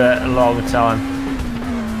flappies for a long time.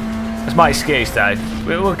 That's my excuse though.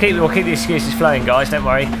 We'll keep the excuses flowing, guys. Don't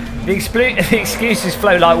worry. The excuses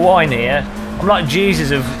flow like wine here. I'm like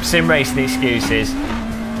Jesus of sim racing excuses.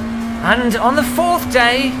 And on the fourth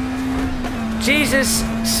day, Jesus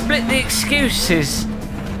split the excuses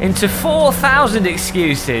into 4,000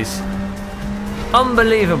 excuses.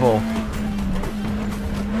 Unbelievable.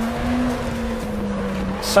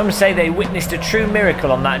 Some say they witnessed a true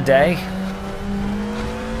miracle on that day.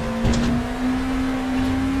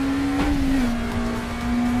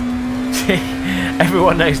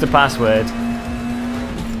 Everyone knows the password.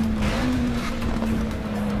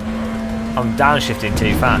 I'm downshifting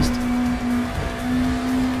too fast.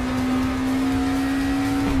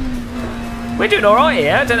 We're doing alright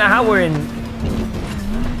here. I don't know how we're in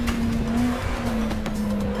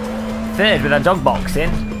third with our dog boxing.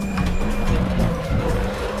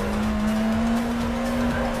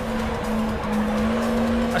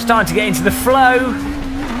 I'm starting to get into the flow.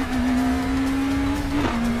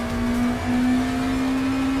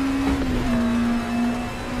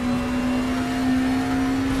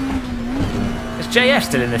 JF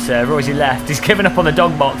still in the server, or is he left? He's given up on the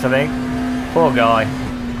dog box, I think. Poor guy.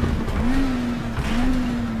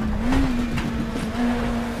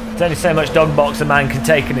 There's only so much dog box a man can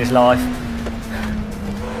take in his life.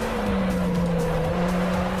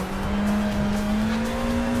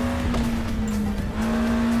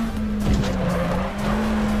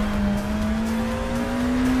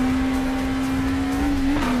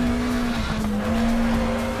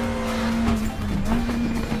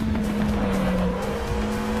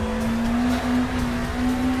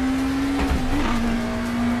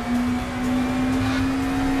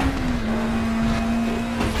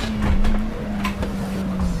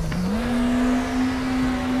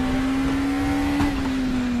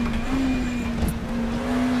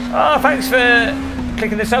 Oh, thanks for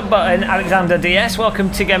clicking the sub button, Alexander DS.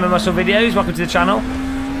 Welcome to Gamer Muscle Videos. Welcome to the channel.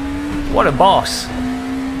 What a boss.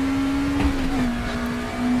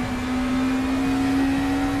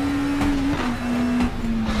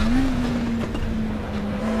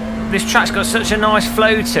 This track's got such a nice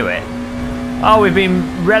flow to it. Oh, we've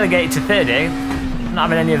been relegated to 30. Not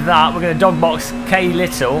having any of that. We're going to dogbox K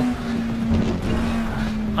Little.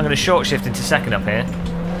 I'm going to short shift into second up here.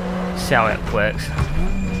 See how it works.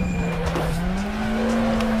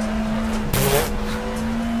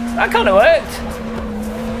 That kind of worked.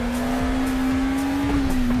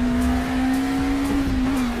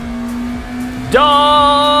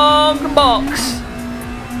 Dogbox.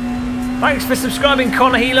 Thanks for subscribing,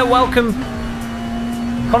 Connor Healer. Welcome,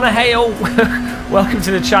 Connor Hale. Welcome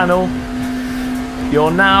to the channel.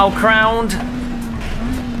 You're now crowned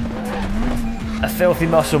a filthy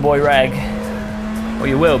muscle boy reg. Or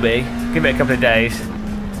you will be. Give it a couple of days.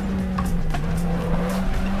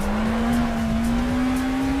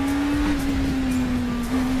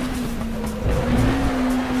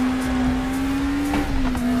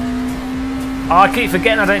 Oh, I keep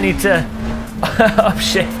forgetting I don't need to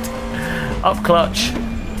upshift. Up clutch.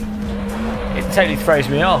 It totally throws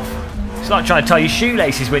me off. It's like trying to tie your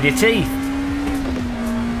shoelaces with your teeth.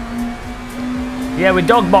 Yeah, we're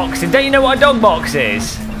dog boxing. Don't you know what a dog box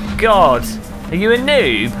is? God, are you a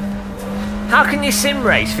noob? How can you sim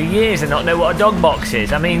race for years and not know what a dog box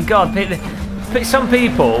is? I mean, God, some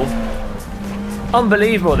people,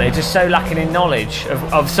 unbelievable. They're just so lacking in knowledge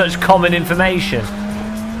of such common information.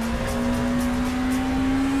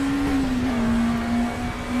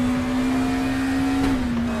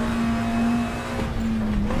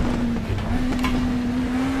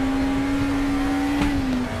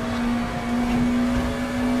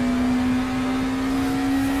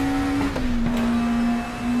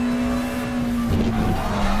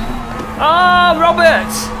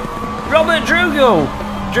 Robert Drugel.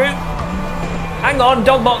 Hang on,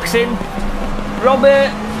 dog boxing.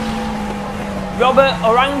 Robert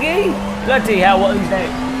Orangi? Bloody hell, what is his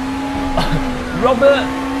name? Robert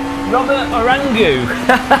Orangu.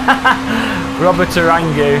 Robert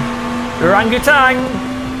Orangu. Orangutan.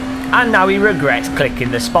 And now he regrets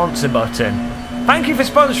clicking the sponsor button. Thank you for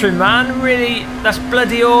sponsoring, man. Really, that's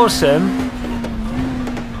bloody awesome.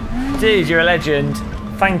 Dude, you're a legend.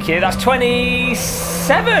 Thank you. That's 27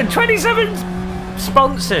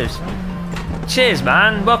 sponsors. Cheers,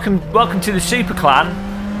 man. Welcome to the super clan.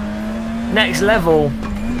 Next level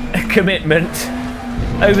commitment.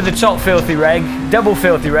 Over the top filthy reg. Double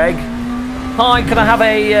filthy reg. Hi, can I have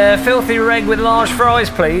a filthy reg with large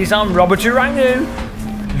fries, please? I'm Robert Urangu.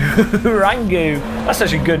 Urangu. That's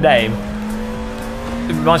such a good name.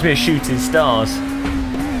 It reminds me of Shooting Stars.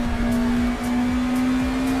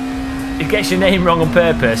 It gets your name wrong on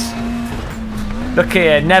purpose. Look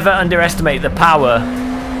here, never underestimate the power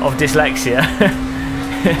of dyslexia.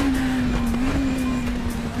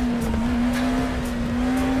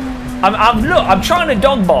 I'm trying to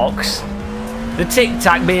dog box the Tic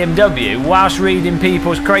Tac BMW whilst reading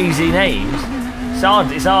people's crazy names.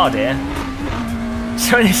 It's hard here.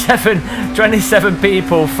 27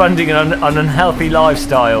 people funding an unhealthy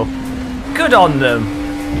lifestyle. Good on them.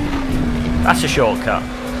 That's a shortcut.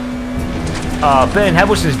 Oh, Bern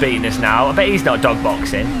Hebbleson's beating us now. I bet he's not dog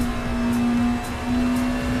boxing.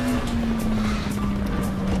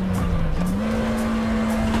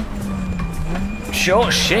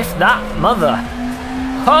 Short shift that mother.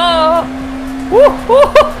 Oh! Woo!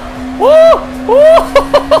 Woo! Woo!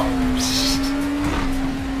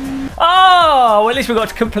 Oh! Well, at least we got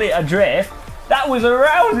to complete a drift. That was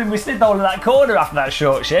arousing. We slid the whole of that corner after that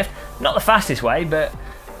short shift. Not the fastest way, but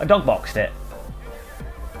I dog boxed it.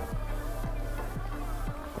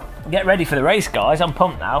 Get ready for the race, guys. I'm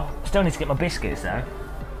pumped now. Still need to get my biscuits though.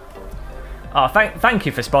 Oh, thank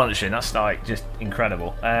you for sponsoring. That's like just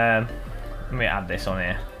incredible. Let me add this on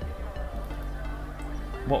here.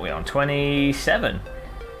 What are we on? 27.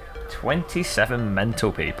 27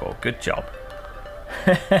 mental people. Good job.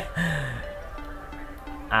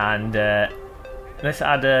 And let's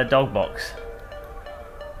add a dog box.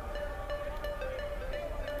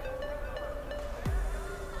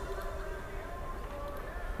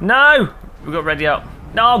 No! We got ready up.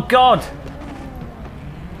 Oh, God!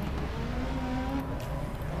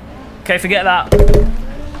 Okay, forget that.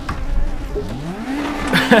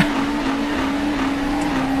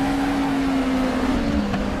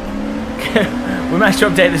 We managed to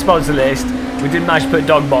update the sponsor list. We didn't manage to put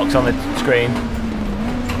dog box on the screen.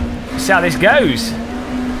 Let's see how this goes.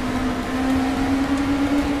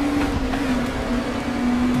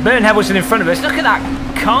 Bern Hebbleston in front of us. Look at that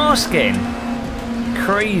car skin.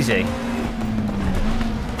 crazy.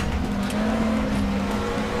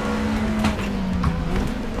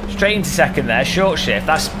 Straight into second there, short shift.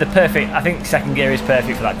 That's the perfect, I think second gear is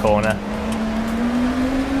perfect for that corner.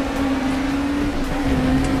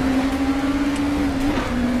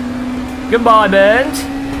 Goodbye, Bernd.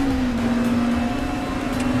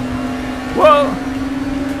 Whoa.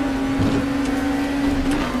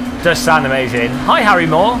 Does sound amazing. Hi, Harry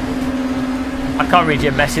Moore. I can't read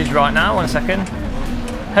your message right now. 1 second.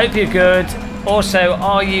 Hope you're good. Also,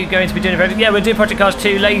 are you going to be doing a... Yeah, we'll do Project Cars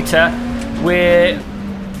 2 later.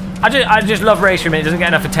 I just love race room. It doesn't get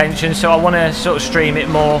enough attention, so I want to sort of stream it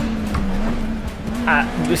more.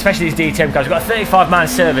 Especially these DTM cars. We've got a 35-man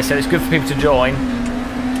service, so it's good for people to join.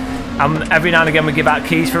 Every now and again we give out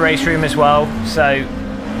keys for race room as well. So,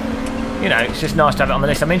 you know, it's just nice to have it on the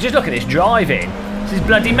list. I mean, just look at this driving. This is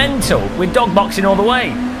bloody mental. We're dog boxing all the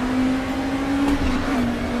way.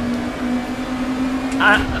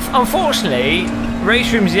 Unfortunately,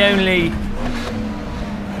 race room's the only...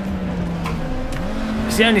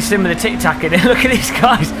 It's the only sim with a tic-tac in it. Look at these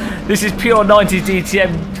guys. This is pure 90s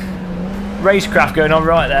DTM racecraft going on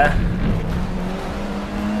right there.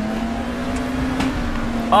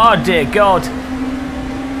 Oh dear God.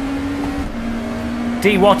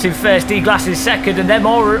 D Watt in first, D Glass in second, and then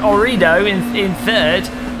Orido in third.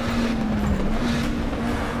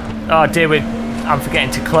 Oh dear, I'm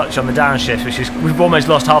forgetting to clutch on the downshift, which is, we've almost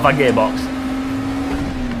lost half our gearbox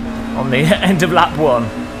on the end of lap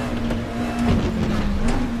 1.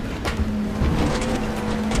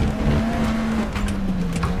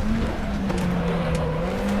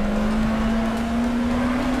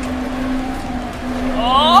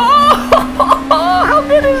 How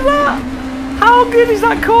good is that? How good is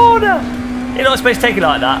that corner? You're not supposed to take it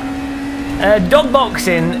like that. Dog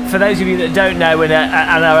boxing, for those of you that don't know and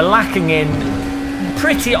are lacking in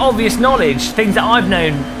pretty obvious knowledge, things that I've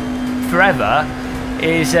known forever,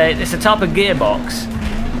 is it's a type of gearbox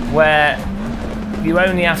where you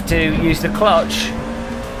only have to use the clutch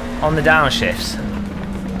on the downshifts.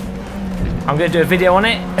 I'm going to do a video on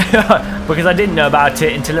it because I didn't know about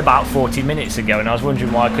it until about 40 minutes ago, and I was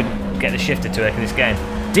wondering why I couldn't get the shifter to work in this game.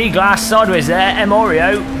 D-Glass sideways there,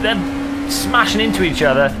 M-Oreo, they're smashing into each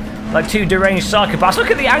other like two deranged psychopaths. Look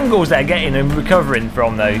at the angles they're getting and recovering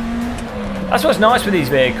from though. That's what's nice with these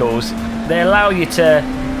vehicles. They allow you to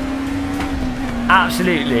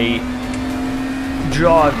absolutely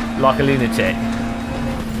drive like a lunatic.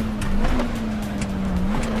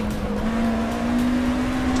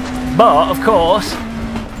 But, of course,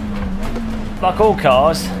 like all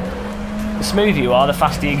cars, the smoother you are, the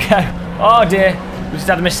faster you go. Oh dear, we just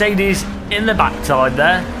had a Mercedes in the backside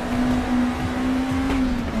there.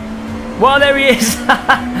 Well, there he is.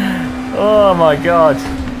 Oh my God,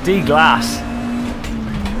 D-Glass.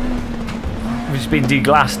 We've just been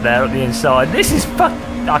de-glassed there at the inside. This is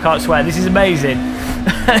I can't swear, this is amazing.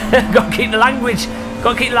 Got to keep the language.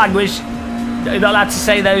 Got to keep the language. You're not allowed to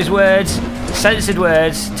say those words. Censored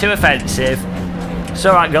words, too offensive. It's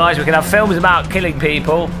alright guys, we can have films about killing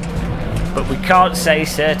people, but we can't say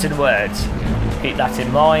certain words. Keep that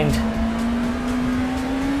in mind.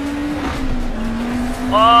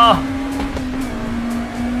 Oh!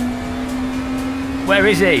 Where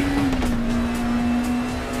is he?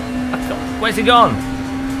 Where's he gone?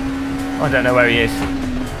 I don't know where he is.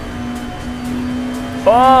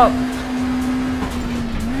 Oh!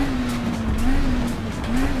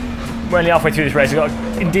 We're only halfway through this race. I've got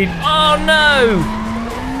indeed. Oh no!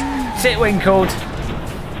 Sit winkled.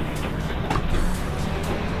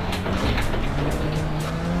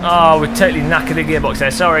 Oh, we're totally knackered the gearbox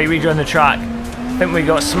there. Sorry, rejoin the track. I think we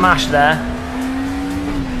got smashed there.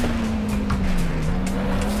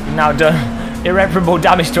 Now done irreparable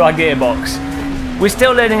damage to our gearbox. We're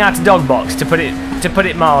still learning how to dog box, to put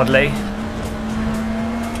it mildly.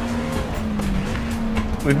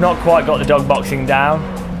 We've not quite got the dog boxing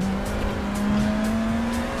down.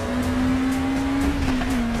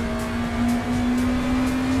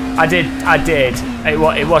 I did.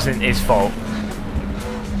 It wasn't his fault.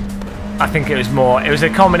 I think it was more. It was a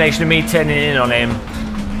combination of me turning in on him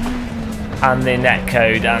and the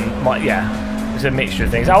netcode, and yeah, it was a mixture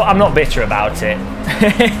of things. I'm not bitter about it.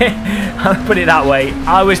 I'll put it that way.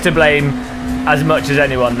 I was to blame as much as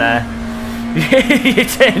anyone there. You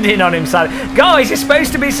turned in on him, Sally. Guys, you're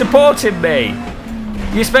supposed to be supporting me.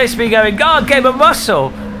 You're supposed to be going, God, game of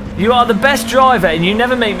muscle. You are the best driver and you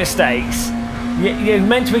never make mistakes. You're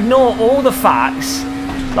meant to ignore all the facts,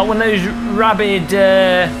 like one of those rabid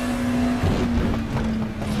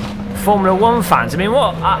Formula 1 fans. I mean,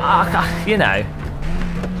 what? You know,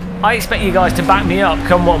 I expect you guys to back me up,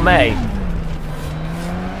 come what may.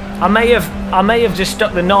 I may have I may have just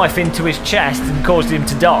stuck the knife into his chest and caused him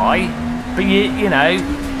to die, but you know,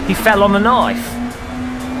 he fell on the knife.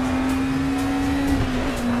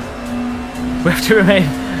 We have to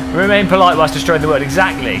remain polite whilst destroying the world.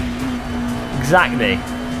 Exactly. Exactly.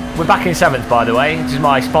 We're back in 7th, by the way, which is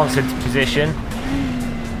my sponsored position.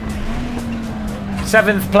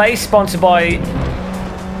 7th place, sponsored by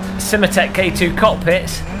Simatech K2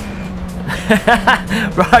 Cockpits.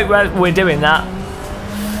 Right, well, we're doing that.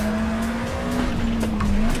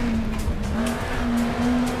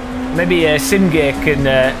 Maybe SimGear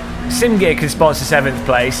can sponsor 7th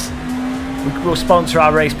place. We'll sponsor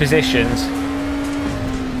our race positions.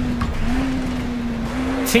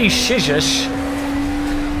 T-Shizush.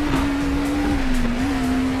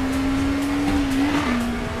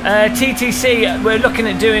 TTC, we're looking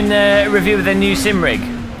at doing a review of their new sim rig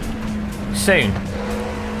soon.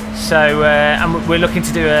 So, and we're looking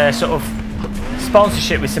to do a sort of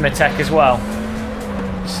sponsorship with Simatech as well.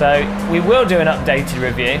 So we will do an updated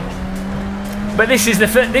review. But this is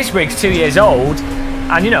this rig's 2 years old,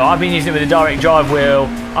 and you know I've been using it with a direct drive wheel.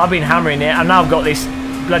 I've been hammering it, and now I've got this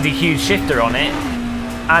bloody huge shifter on it,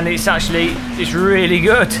 and it's really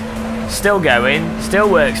good. Still going, still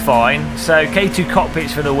works fine. So K2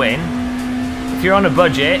 Cockpits for the win. If you're on a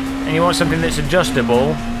budget and you want something that's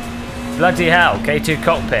adjustable, bloody hell, K2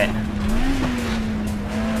 Cockpit.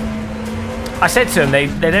 I said to them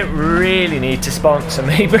they don't really need to sponsor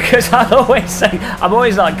me because I'm always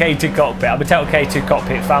like K2 Cockpit. I'm a total K2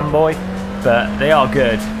 Cockpit fanboy, but they are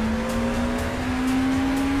good.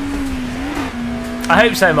 I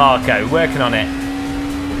hope so, Marco. Working on it.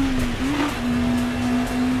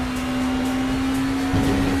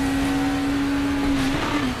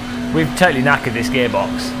 We've totally knackered this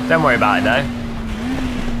gearbox. Don't worry about it though.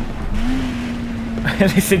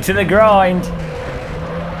 Listen to the grind.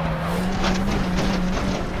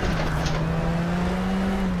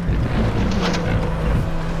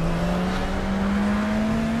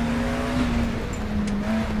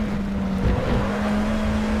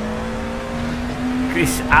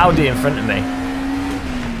 This Audi in front of me.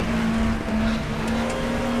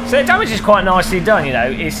 So the damage is quite nicely done, you know.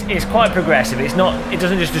 It's quite progressive. It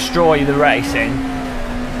doesn't just destroy the racing.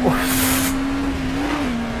 Oof.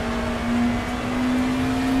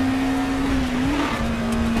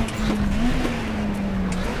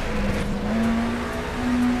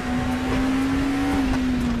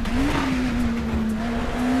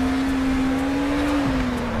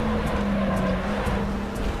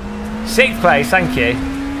 Sixth place, thank you.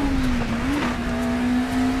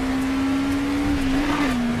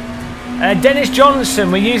 Dennis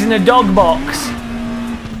Johnson, we're using a dog box.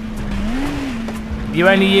 You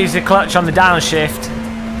only use the clutch on the downshift.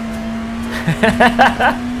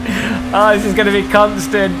 Oh, this is going to be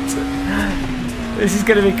constant. This is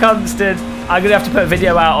going to be constant. I'm going to have to put a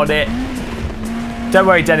video out on it. Don't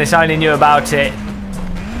worry, Dennis, I only knew about it.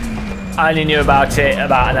 I only knew about it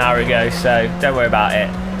about an hour ago, so don't worry about it.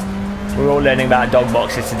 We're all learning about dog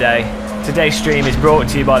boxes today. Today's stream is brought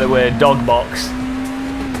to you by the word dog box.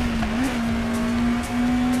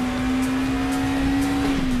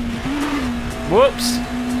 Whoops.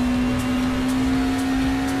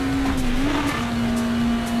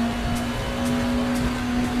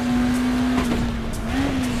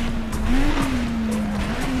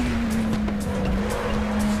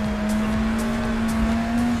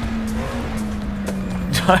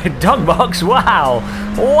 Dog box, wow.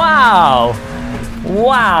 Wow.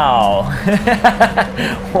 Wow.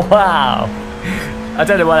 Wow. I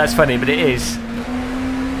don't know why that's funny, but it is.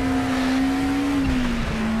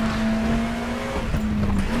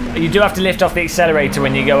 You do have to lift off the accelerator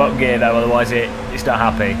when you go up gear though, otherwise it's not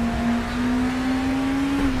happy.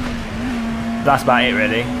 That's about it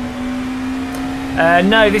really.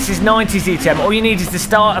 No, this is 90s ETM. All you need is the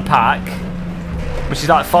starter pack, which is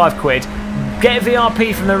like £5. Get a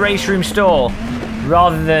VRP from the race room store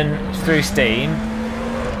rather than through Steam,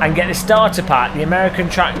 and get the starter pack, the American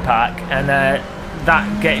track pack, and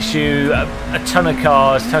that gets you a ton of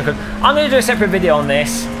cars. I'm going to do a separate video on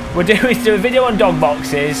this. We'll do a video on dog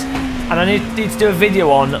boxes, and I need to do a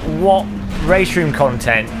video on what race room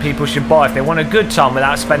content people should buy if they want a good time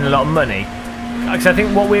without spending a lot of money. Because I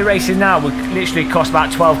think what we're racing now would literally cost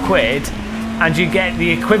about £12, and you get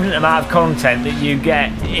the equivalent amount of content that you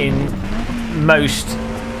get in most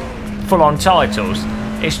full-on titles.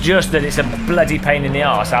 It's just that it's a bloody pain in the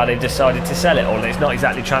arse how they decided to sell it all. It's not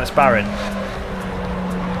exactly transparent,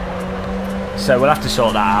 so we'll have to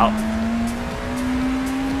sort that out.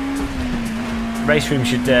 Race room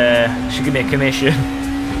should give me a commission.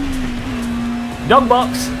 Dog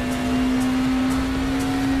box.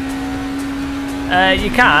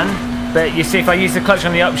 You can. But you see, if I use the clutch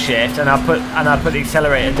on the upshift and I put the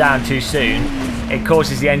accelerator down too soon, it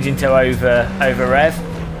causes the engine to over rev.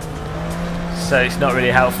 So it's not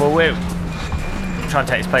really helpful. We're trying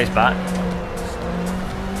to take its place back.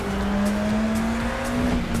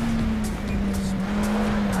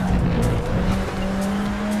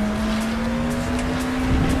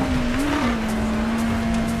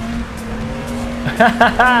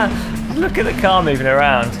 Look at the car moving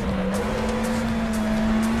around.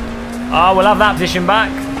 Oh, we'll have that position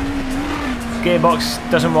back. Gearbox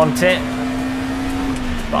doesn't want it,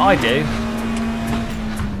 but I do.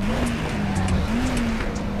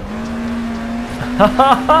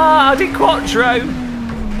 I did Quattro.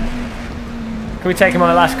 Can we take him on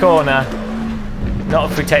the last corner?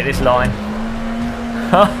 Not if we take this line.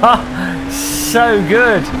 So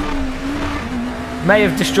good. May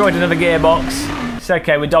have destroyed another gearbox. It's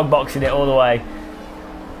okay, we're dog boxing it all the way.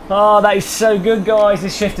 Oh, that is so good, guys.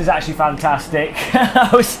 This shifter's actually fantastic.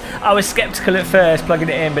 I was sceptical at first plugging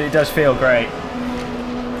it in, but it does feel great.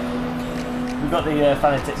 We've got the new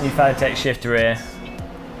Fanatec shifter here.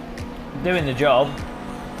 Doing the job.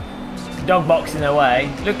 Dog boxing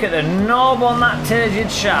away. Look at the knob on that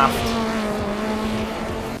turgid shaft.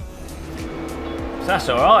 So that's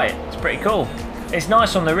alright. It's pretty cool. It's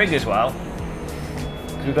nice on the rig as well.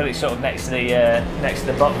 We've got it sort of next to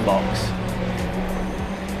the button box,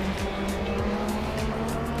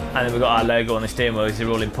 and then we've got our logo on the steering wheel. These are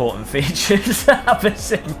all important features of a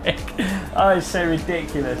sim rig. Oh, it's so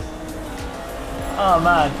ridiculous. Oh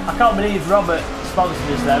man, I can't believe Robert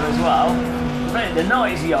sponsored us there as well. The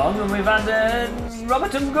night is young, and we've had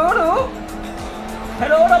Robert Ngoro.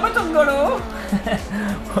 Hello, Robert Ngoro.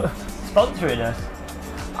 Sponsoring us.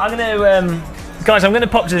 I'm gonna. Guys, I'm going to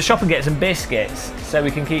pop to the shop and get some biscuits so we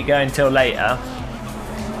can keep going until later.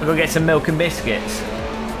 We're going to get some milk and biscuits.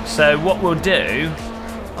 So what we'll do...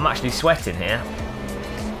 I'm actually sweating here.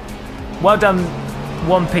 Well done,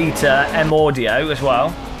 1Peter M Audio as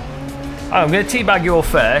well. Oh, I'm going to teabag you all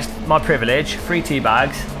first. My privilege. 3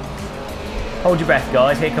 teabags. Hold your breath,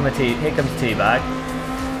 guys. Here comes the teabag.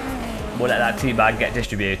 We'll let that teabag get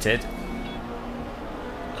distributed.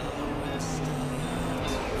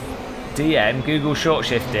 DM, Google short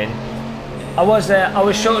shifting. I was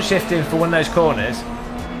short shifting for one of those corners.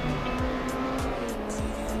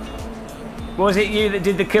 Was it you that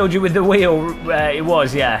did the killed you with the wheel? It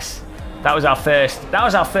was, yes. That was our first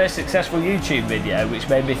successful YouTube video, which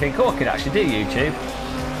made me think, oh, I could actually do YouTube.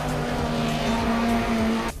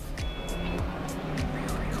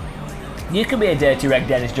 You can be a dirty reg,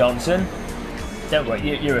 Dennis Johnson. Don't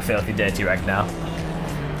worry, you're a filthy dirty reg now.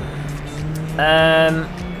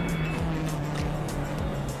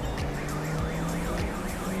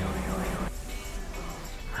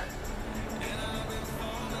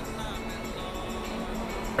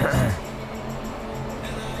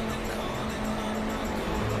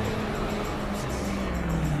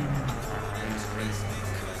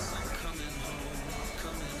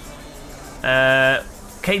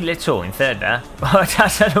 Kate Little in third there. I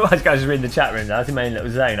don't know why this guy was reading the chat room there. I was in my own little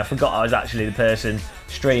zone. I forgot I was actually the person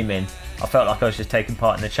streaming. I felt like I was just taking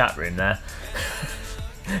part in the chat room there.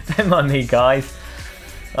 Don't mind me, guys.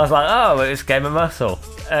 I was like, oh, it's a game of muscle.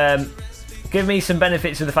 Give me some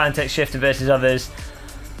benefits of the Fanatec shifter versus others.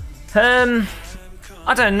 I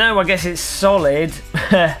don't know. I guess it's solid.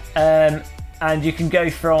 And you can go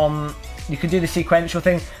from... You can do the sequential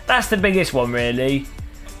thing. That's the biggest one, really.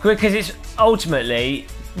 Because it's ultimately,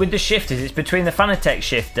 with the shifters, it's between the Fanatec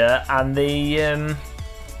shifter and the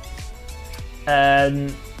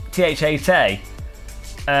TH8A.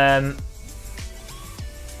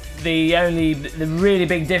 The really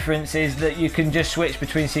big difference is that you can just switch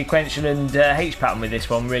between sequential and H pattern with this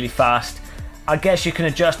one really fast. I guess you can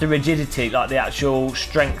adjust the rigidity, like the actual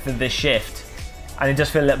strength of the shift, and it does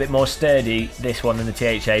feel a little bit more sturdy, this one, than the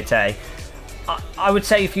TH8A. I would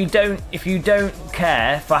say if you don't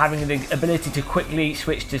care for having the ability to quickly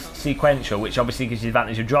switch to sequential, which obviously gives you the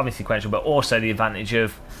advantage of driving sequential, but also the advantage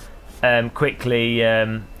of quickly,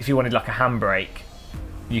 if you wanted like a handbrake,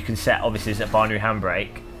 you can set obviously as a binary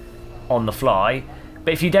handbrake on the fly.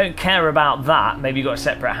 But if you don't care about that, maybe you've got a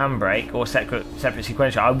separate handbrake or separate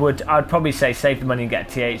sequential, I'd probably say save the money and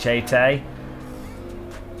get a TH8A,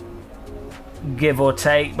 give or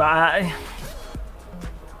take. But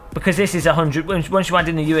because this is 100, once you add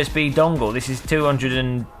in the USB dongle, this is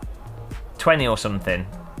 220 or something,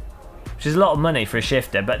 which is a lot of money for a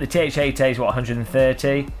shifter. But the TH8A is what,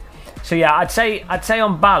 130. So yeah, I'd say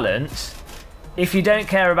on balance, if you don't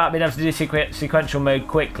care about being able to do sequential mode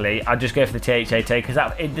quickly, I'd just go for the TH8A, because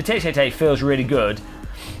the TH8A feels really good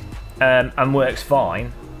and works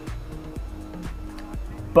fine.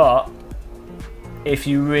 But if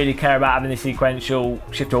you really care about having the sequential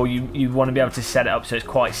shifter, or you want to be able to set it up so it's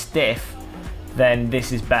quite stiff, then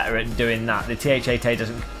this is better at doing that. The TH8A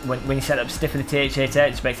doesn't, when you set it up stiff with the TH8A,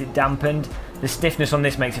 it just makes it dampened. The stiffness on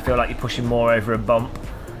this makes it feel like you're pushing more over a bump.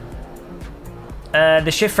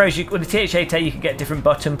 The shift throws, with the TH8A you can get different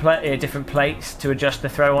different plates to adjust the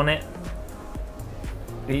throw on it.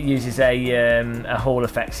 It uses a Hall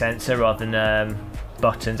effect sensor rather than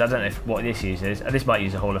buttons. I don't know what this uses. This might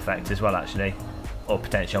use a Hall effect as well, actually, or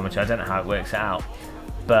potentiometer. I don't know how it works out,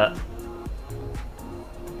 but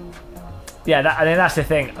yeah, I think that's the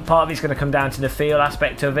thing. Part of it's going to come down to the feel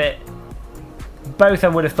aspect of it. Both I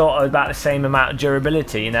would have thought are about the same amount of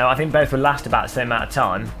durability. You know, I think both would last about the same amount of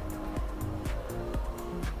time.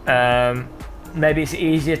 Maybe it's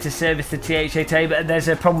easier to service the TH8A, but there's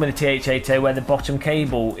a problem with the TH8A where the bottom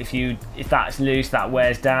cable, if that's loose, that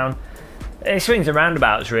wears down. It swings and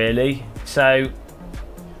roundabouts really. So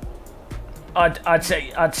I'd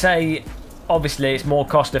say obviously it's more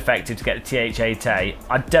cost effective to get the TH8A.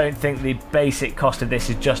 I don't think the basic cost of this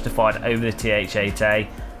is justified over the TH8A,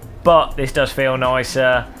 but this does feel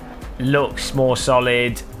nicer, looks more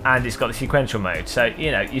solid, and it's got the sequential mode. So,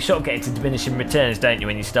 you know, you sort of get into diminishing returns, don't you,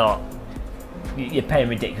 when you start. You're paying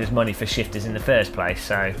ridiculous money for shifters in the first place.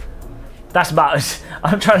 So that's about as,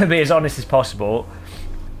 I'm trying to be as honest as possible.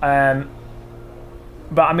 But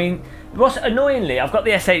I mean, what's annoyingly, I've got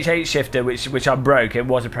the SH8 shifter, which I broke. It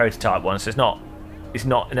was a prototype one, so it's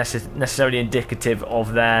not necessarily indicative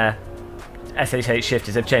of their SH8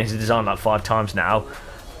 shifters. They've changed the design like 5 times now.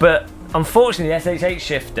 But unfortunately, the SH8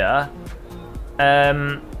 shifter,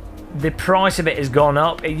 the price of it has gone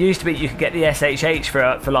up. It used to be you could get the SHH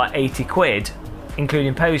for like 80 quid,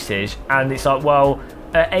 including postage, and it's like, well,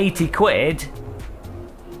 at 80 quid,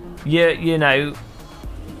 you know,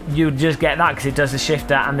 you just get that because it does the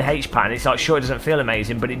shifter and the H pattern. It's like, sure, it doesn't feel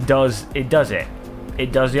amazing, but it does it does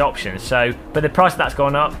the option. So, but the price of that's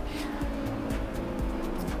gone up.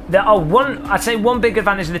 I'd say one big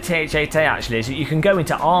advantage of the TH8A actually is that you can go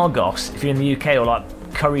into Argos if you're in the UK, or like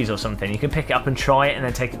Currys or something. You can pick it up and try it and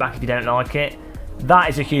then take it back if you don't like it. That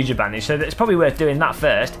is a huge advantage, so it's probably worth doing that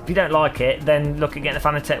first. If you don't like it, then look at getting the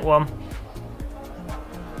Fanatec one.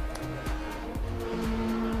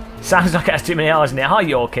 Sounds like it has too many hours in it. Hi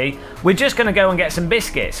Yorkie. We're just going to go and get some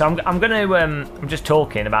biscuits. So I'm going to I'm just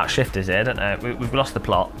talking about shifters here. I don't know, we've lost the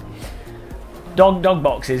plot. Dog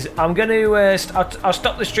boxes. I'm going to I'll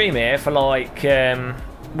stop the stream here for like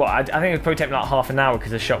well, I think it'll probably take me like half an hour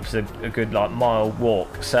because the shop's a good like mile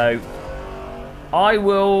walk. So I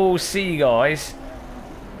will see you guys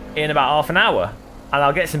in about half an hour, and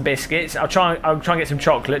I'll get some biscuits. I'll try and get some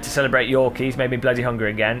chocolate to celebrate Yorkies. Made me bloody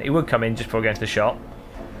hungry again. He would come in just before going to the shop.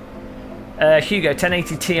 Hugo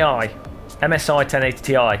 1080 Ti, MSI 1080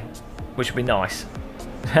 Ti, which would be nice.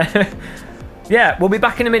 Yeah, we'll be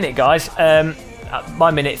back in a minute, guys.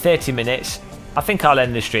 By minute, 30 minutes. I think I'll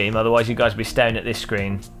end the stream, otherwise you guys will be staring at this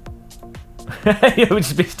screen. You would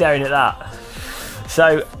just be staring at that.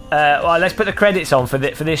 So, well, let's put the credits on for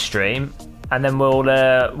this stream, and then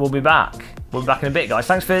we'll be back. We'll be back in a bit, guys.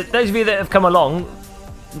 Thanks for those of you that have come along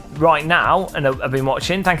right now and have been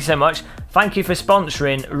watching. Thank you so much. Thank you for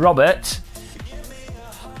sponsoring, Robert.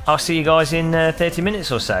 I'll see you guys in 30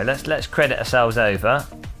 minutes or so. Let's credit ourselves over.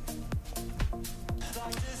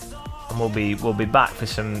 And we'll be back for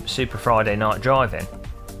some Super Friday night driving.